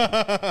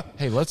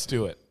 Hey, let's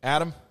do it.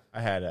 Adam,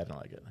 I had it. I don't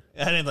like it.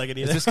 I didn't like it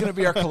either. is this going to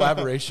be our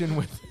collaboration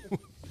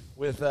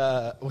with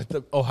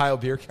the Ohio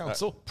Beer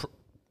Council?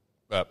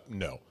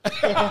 no.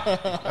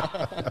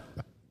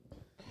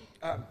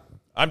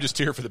 I'm just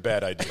here for the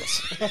bad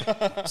ideas.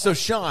 So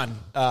Sean,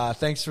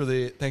 thanks for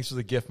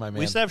the gift, my man.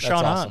 We should have That's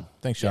Sean awesome. on.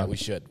 Thanks, Sean. Yeah, we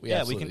should. We we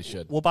absolutely can.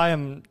 should. We'll buy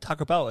him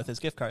Taco Bell with his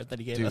gift card that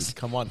he gave us. Dude,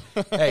 come on.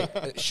 Hey,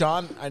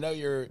 Sean, I know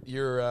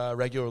you're a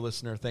regular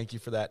listener. Thank you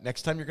for that.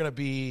 Next time you're going to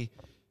be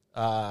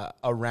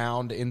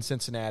around in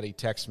Cincinnati,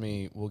 text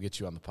me. We'll get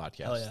you on the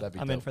podcast. Hell yeah. That'd be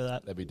I'm dope. in for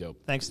that. That'd be dope.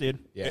 Thanks, dude.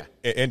 Yeah.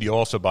 And you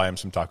also buy him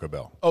some Taco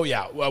Bell. Oh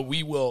yeah. Well,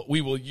 we will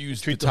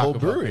use Treat the the whole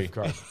Taco Bell brewery. gift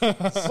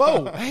card.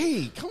 Whoa!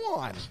 Hey, come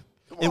on.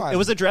 It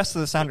was addressed to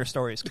the Sounder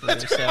Stories crew,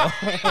 so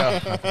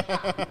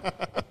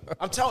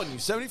I'm telling you,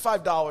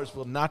 $75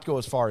 will not go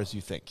as far as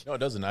you think. No, it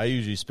doesn't. I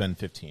usually spend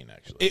 15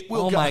 actually. It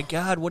will. oh go. my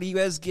god, what are you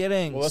guys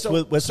getting? Well, that's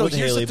So- with so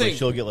here's Haley, the thing. but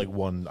she'll get like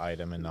one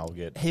item, and I'll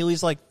get.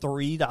 Haley's like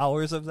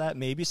 $3 of that,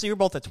 maybe. So you're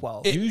both at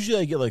 12. Usually,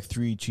 I get like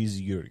 3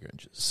 cheesy gouda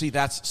crunches. See,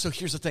 so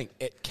here's the thing.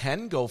 It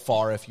can go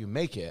far if you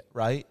make it,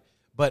 right?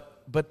 But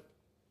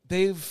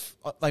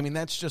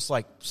that's just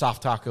like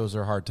soft tacos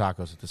or hard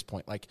tacos at this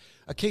point. Like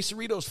a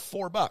quesarito's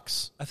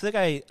 $4. I feel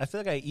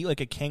like I eat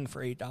like a king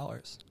for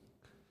 $8.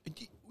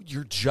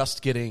 You're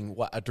just getting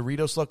what, a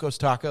Doritos Locos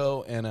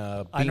taco and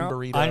a bean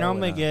burrito. I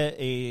normally and get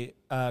a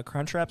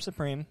Crunchwrap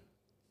Supreme,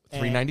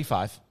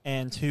 $3.95.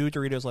 and 2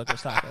 Doritos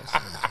Locos tacos.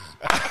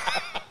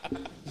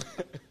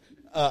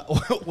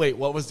 Wait,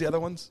 what was the other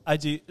ones? I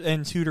do,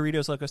 and 2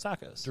 Doritos Locos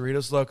Tacos.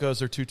 Doritos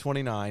Locos are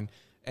 $2.29.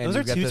 And Those are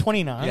you got the-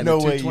 $2.29? Yeah, No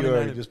the way you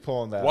 $2.29 are just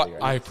pulling that. What? out of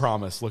your I ass.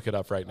 promise. Look it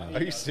up right now.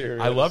 Are you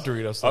serious? I love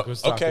Doritos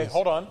Locos Tacos. Okay,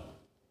 hold on.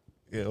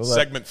 Yeah, well,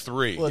 Segment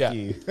 3. Yeah.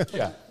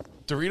 Yeah.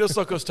 Doritos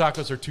Locos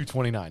Tacos are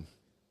 $2.29.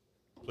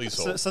 Please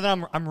hold. So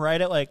then I'm right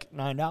at like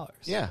 $9.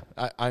 Yeah.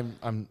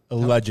 I'm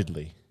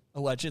Allegedly.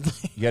 Allegedly.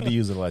 You got to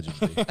use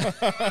allegedly.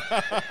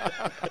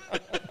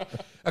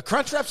 a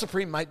Crunchwrap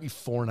Supreme might be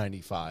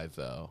 $4.95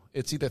 though.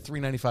 It's either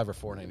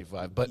 $3.95 or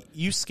 $4.95. But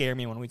You scare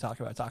me when we talk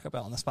about Taco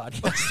Bell on this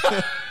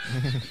podcast.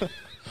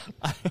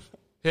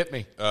 hit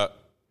me.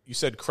 You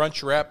said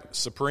Crunchwrap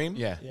Supreme?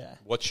 Yeah. Yeah.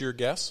 What's your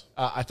guess?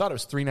 I thought it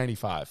was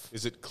 $3.95.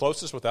 Is it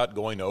closest without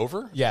going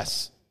over?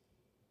 Yes.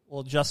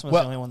 Well, Justin was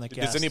Well, the only one that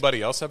guessed. Does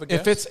anybody else have a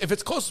guess? If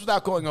it's close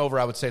without going over,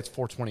 I would say it's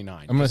 $4.29.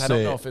 I'm gonna say. I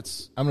don't know if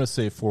it's I'm gonna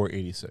say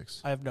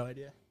 486. I have no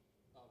idea.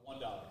 $1.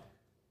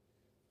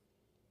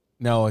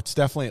 no. It's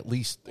definitely at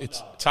least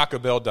it's.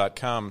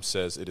 TacoBell.com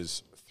says it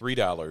is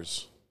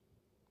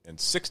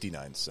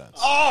 $3.69.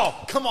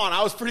 Oh, come on!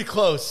 I was pretty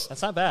close.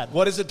 That's not bad.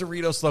 What is a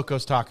Doritos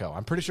Locos Taco?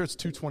 I'm pretty sure it's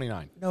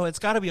 $2.29. No, it's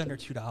got to be under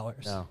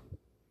 $2.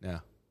 No.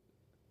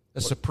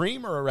 A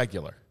Supreme or a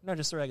regular? No,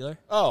 just a regular.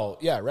 Oh,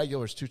 yeah,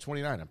 regular is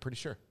 $2.29. I'm pretty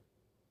sure.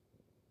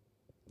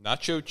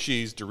 Nacho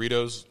cheese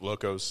Doritos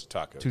Locos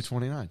Tacos.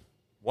 $2.29.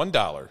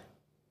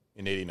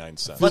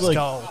 $1.89. Let's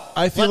go.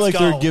 I feel Let's like go.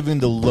 they're giving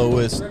the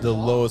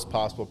lowest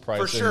possible price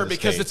For in sure, the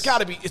because States.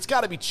 it's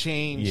got to be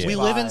changed. Yeah. We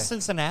by- live in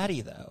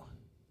Cincinnati, though.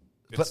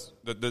 It's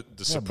the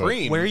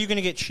Supreme. Where are you going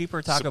to get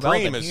cheaper Taco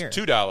Supreme Bell than is here?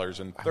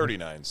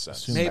 $2.39.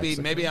 Assume Maybe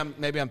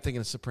Mexican. I'm thinking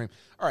of Supreme.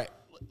 All right,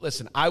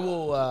 listen, I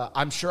will.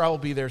 I'm sure I will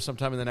be there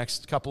sometime in the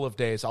next couple of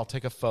days. I'll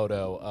take a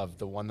photo of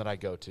the one that I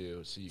go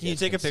to. So Can you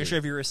take a picture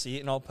of your receipt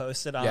and I'll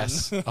post it on?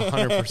 Yes,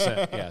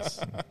 100%. Yes,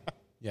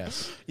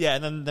 yes. Yeah,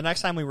 and then the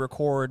next time we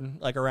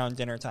record, like around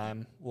dinner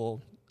time,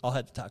 I'll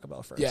head to Taco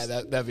Bell first. Yeah,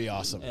 that'd be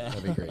awesome. Yeah.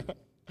 That'd be great.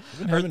 I've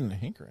been having a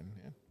hankering.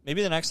 Yeah.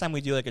 Maybe the next time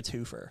we do like a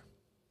twofer.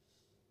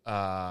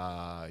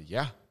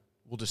 Yeah,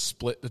 we'll just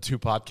split the 2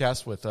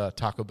 podcasts with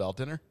Taco Bell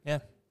dinner. Yeah,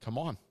 Come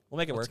on, we'll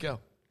make it let's work.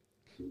 go.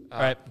 All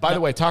right. By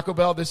the way, Taco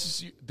Bell, I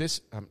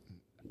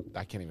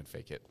can't even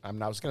fake it. I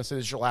was going to say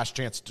this is your last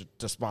chance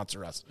to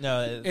sponsor us.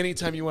 No,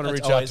 Anytime you want to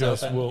that's reach out always to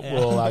us, open. we'll Yeah.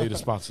 allow you to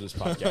sponsor this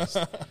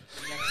podcast.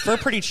 for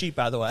pretty cheap,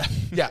 by the way.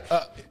 Yeah,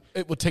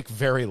 it would take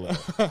very little.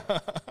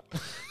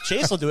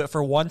 Chase will do it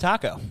for 1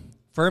 taco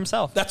for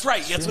himself. That's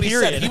right. That's what he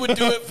Period. said. He would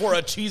do it for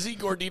a cheesy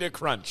gordita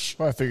crunch.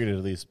 Well, I figured it'd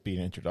at least be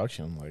an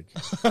introduction. Like,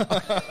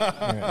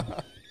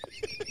 yeah.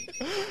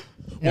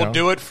 We'll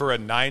do it for a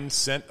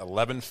 9-cent,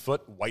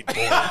 11-foot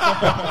whiteboard.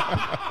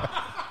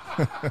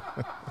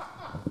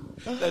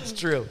 That's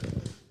true.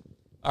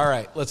 All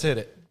right, let's hit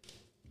it.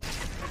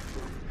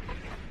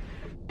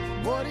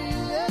 What are you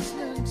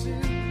listening to?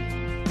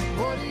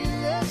 What are you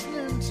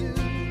listening to?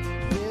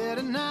 Yeah,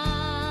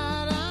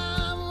 tonight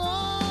I'm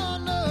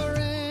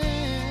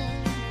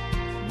wondering.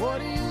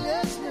 What are you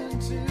listening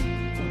to?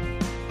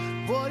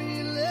 What are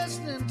you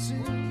listening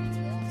to?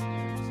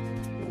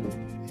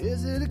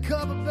 Is it a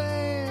cover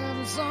band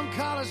in some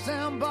college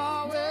town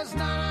bar where it's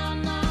not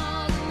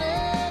and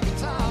air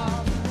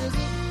guitar? Is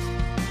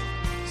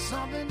it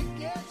something to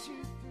get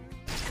you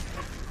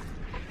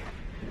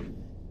through?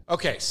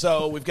 Okay,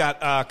 so we've got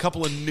a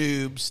couple of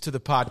noobs to the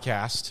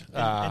podcast.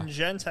 And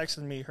Jen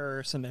texted me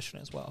her submission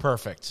as well.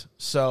 Perfect.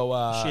 So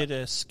She had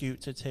to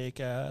scoot to take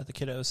the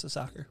kiddos to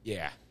soccer.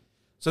 yeah.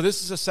 So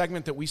this is a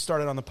segment that we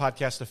started on the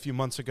podcast a few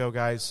months ago,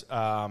 guys.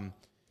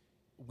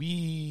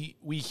 We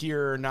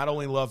here not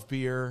only love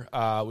beer,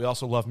 we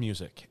also love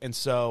music. And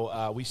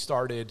so we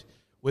started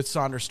with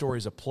Sonder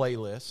Stories a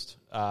playlist.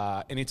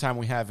 Anytime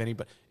we have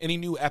any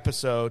new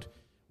episode,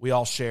 we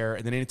all share.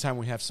 And then anytime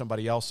we have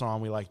somebody else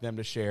on, we like them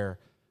to share.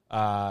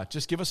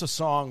 Just give us a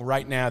song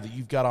right now that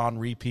you've got on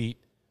repeat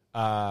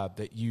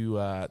that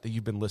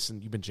you've been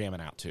listening, you've been jamming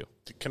out to.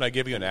 Can I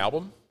give you an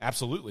album?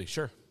 Absolutely,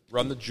 sure.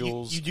 Run the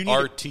Jewels, you do need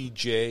to-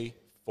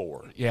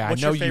 RTJ4. Yeah,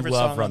 What's I know your you favorite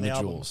love song Run on the the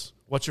album? Jewels.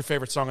 What's your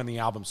favorite song on the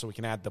album so we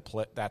can add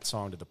that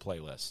song to the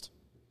playlist?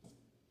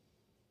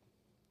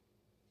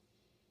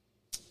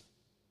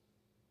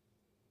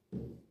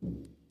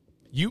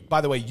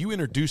 By the way, you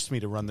introduced me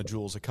to Run the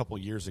Jewels a couple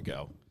years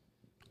ago.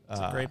 It's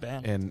a great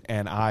band.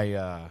 And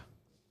I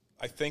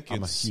I think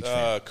I'm a it's huge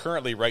fan.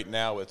 currently right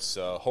now it's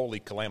Holy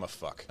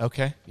Calamafuck.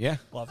 okay, yeah.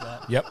 Love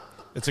that. Yep.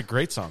 It's a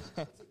great song.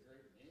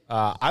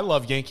 I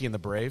love Yankee and the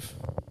Brave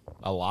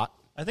a lot.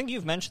 I think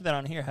you've mentioned that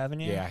on here, haven't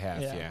you? Yeah, I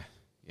have. Yeah.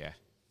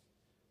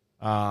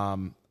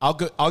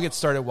 I'll get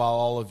started while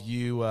all of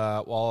you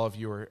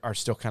are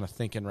still kind of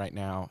thinking right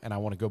now, and I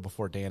want to go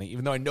before Danny.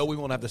 Even though I know we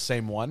won't have the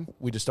same one,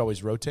 we just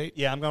always rotate.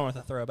 Yeah, I'm going with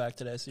a throwback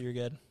today, so you're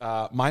good.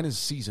 Mine is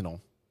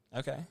seasonal.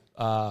 Okay.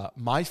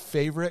 My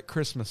favorite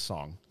Christmas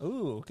song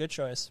Ooh, good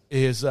choice.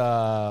 is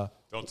Don't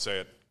say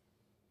it.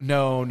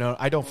 no,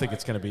 I don't think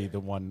it's going to be the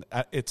one.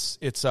 It's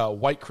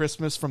White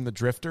Christmas from the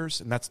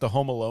Drifters, and that's the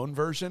Home Alone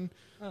version.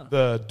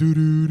 The doo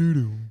doo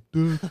doo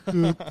doo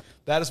doo.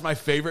 That is my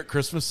favorite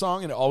Christmas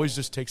song, and it always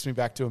just takes me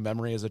back to a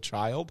memory as a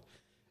child.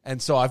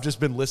 And so I've just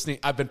been listening.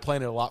 I've been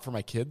playing it a lot for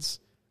my kids.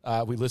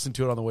 We listen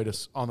to it on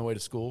the way to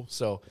school.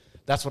 So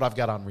that's what I've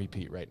got on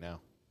repeat right now.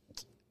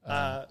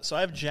 So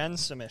I have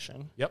Jen's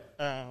submission.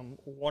 Yep.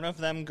 One of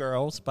Them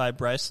Girls by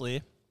Bryce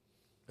Lee.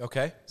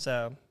 Okay.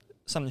 So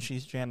something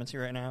she's jamming to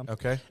right now.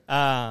 Okay.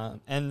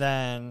 And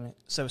then,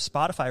 so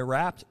Spotify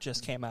Wrapped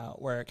just came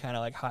out where it kind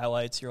of like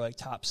highlights your like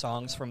top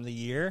songs from the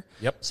year.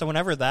 Yep. So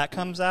whenever that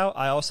comes out,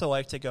 I also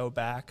like to go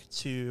back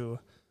to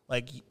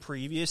like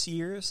previous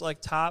years,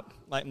 like top,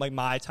 like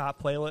my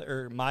top playlist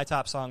or my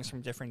top songs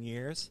from different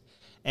years.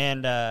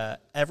 And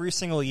every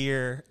single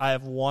year, I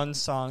have one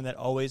song that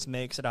always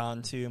makes it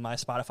onto my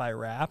Spotify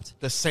Wrapped.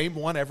 The same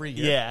one every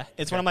year? Yeah.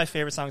 It's one of my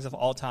favorite songs of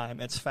all time.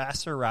 It's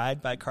Faster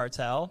Ride by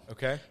Cartel.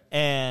 Okay.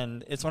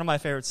 And it's one of my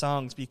favorite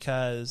songs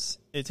because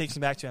it takes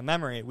me back to a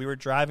memory. We were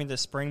driving to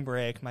spring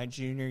break my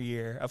junior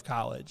year of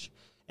college,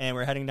 and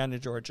we're heading down to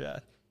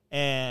Georgia.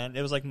 And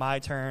it was like my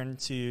turn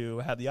to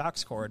have the aux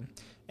cord.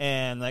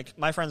 And like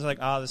my friends were like,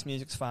 oh, this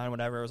music's fine,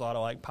 whatever. It was a lot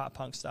of like pop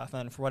punk stuff.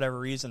 And for whatever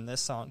reason,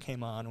 this song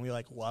came on and we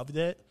like loved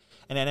it.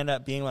 And it ended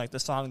up being like the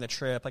song of the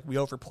trip. Like we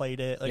overplayed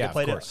it. Like Yeah, we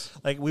played of course.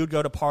 it. Like we would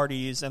go to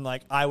parties and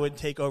like I would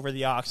take over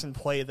the aux and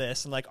play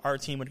this, and like our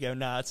team would go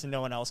nuts and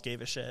no one else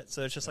gave a shit.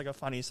 So it's just like a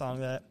funny song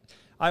that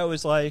I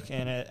always like,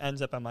 and it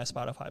ends up on my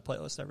Spotify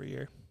playlist every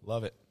year.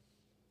 Love it.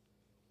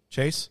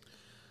 Chase?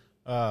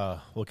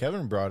 Well,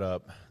 Kevin brought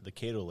up the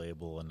Cato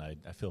label, and I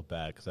feel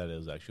bad because that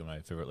is actually one of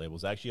my favorite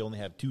labels. I actually only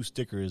have 2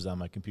 stickers on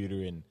my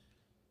computer, and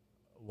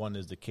one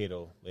is the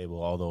Cato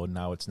label, although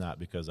now it's not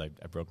because I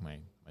broke my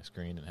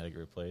screen and had to get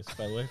replaced,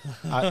 by the way.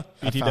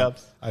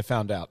 I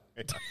found out.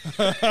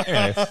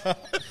 Anyways,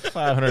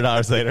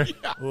 $500 later.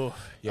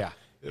 Yeah.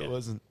 It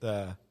wasn't.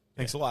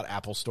 Thanks a lot,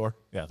 Apple Store.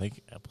 Yeah, thank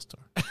you, Apple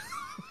Store.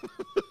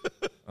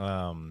 But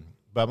I'm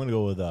going to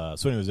go with,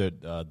 so anyways,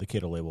 the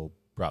Cato label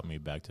brought me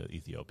back to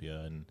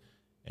Ethiopia and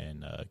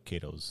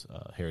Cato's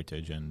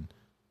heritage, and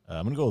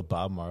I'm going to go with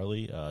Bob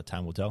Marley,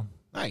 Time Will Tell.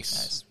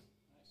 Nice.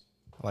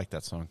 I like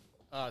that song.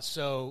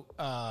 So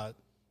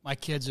my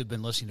kids have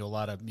been listening to a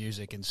lot of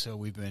music, and so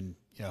we've been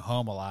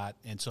home a lot,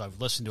 and so I've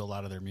listened to a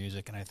lot of their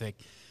music, and I think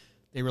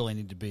they really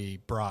need to be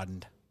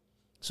broadened.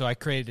 So I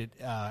created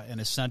an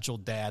essential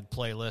dad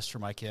playlist for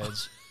my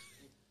kids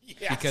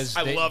because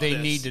they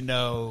need to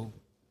know.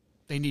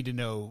 They need to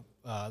know.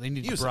 They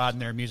need to broaden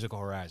their musical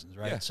horizons,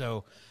 right? Yeah.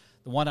 So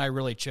the one I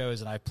really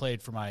chose and I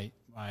played for my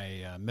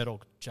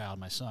middle child,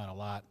 my son, a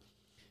lot,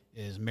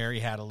 is Mary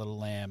Had a Little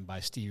Lamb by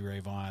Stevie Ray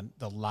Vaughan,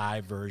 the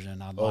live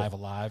version on Live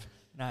Alive.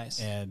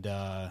 Nice. And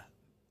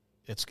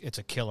it's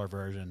a killer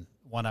version,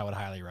 one I would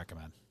highly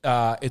recommend.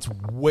 It's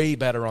way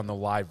better on the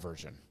live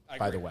version,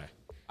 by the way.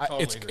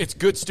 Totally agree. It's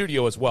good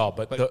studio as well,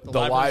 but the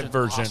live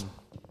version. awesome.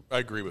 I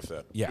agree with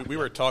that. Yeah. We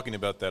were talking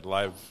about that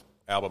live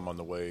album on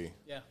the way.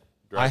 Yeah.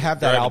 I have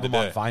that driving album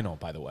on today. vinyl,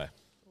 by the way.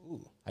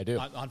 Ooh, I do.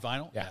 On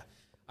vinyl? Yeah.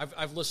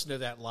 I've listened to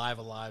that Live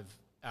Alive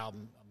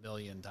album a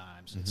million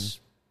times. It's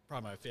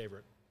probably my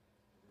favorite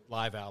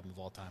live album of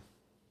all time.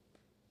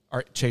 All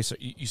right, Chase,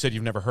 you said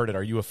you've never heard it.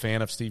 Are you a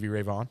fan of Stevie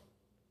Ray Vaughan?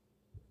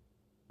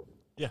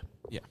 Yeah.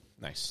 Yeah,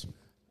 nice.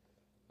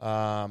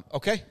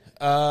 Okay.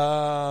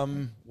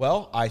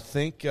 Well, I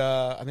think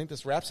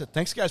this wraps it.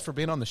 Thanks, guys, for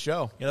being on the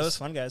show. Yeah, that was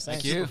fun, guys.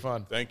 Thanks. Super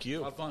fun. Thank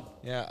you. A lot of fun.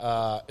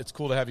 Yeah, it's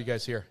cool to have you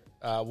guys here.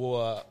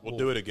 We'll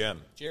do it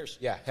again. Cheers.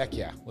 Yeah, heck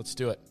yeah. Let's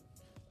do it.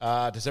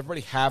 Does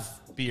everybody have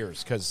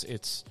beers? Because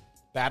it's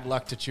bad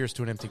luck to cheers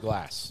to an empty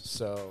glass.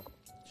 So,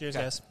 Cheers,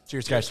 guys.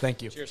 Cheers, guys.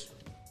 Thank you. Cheers.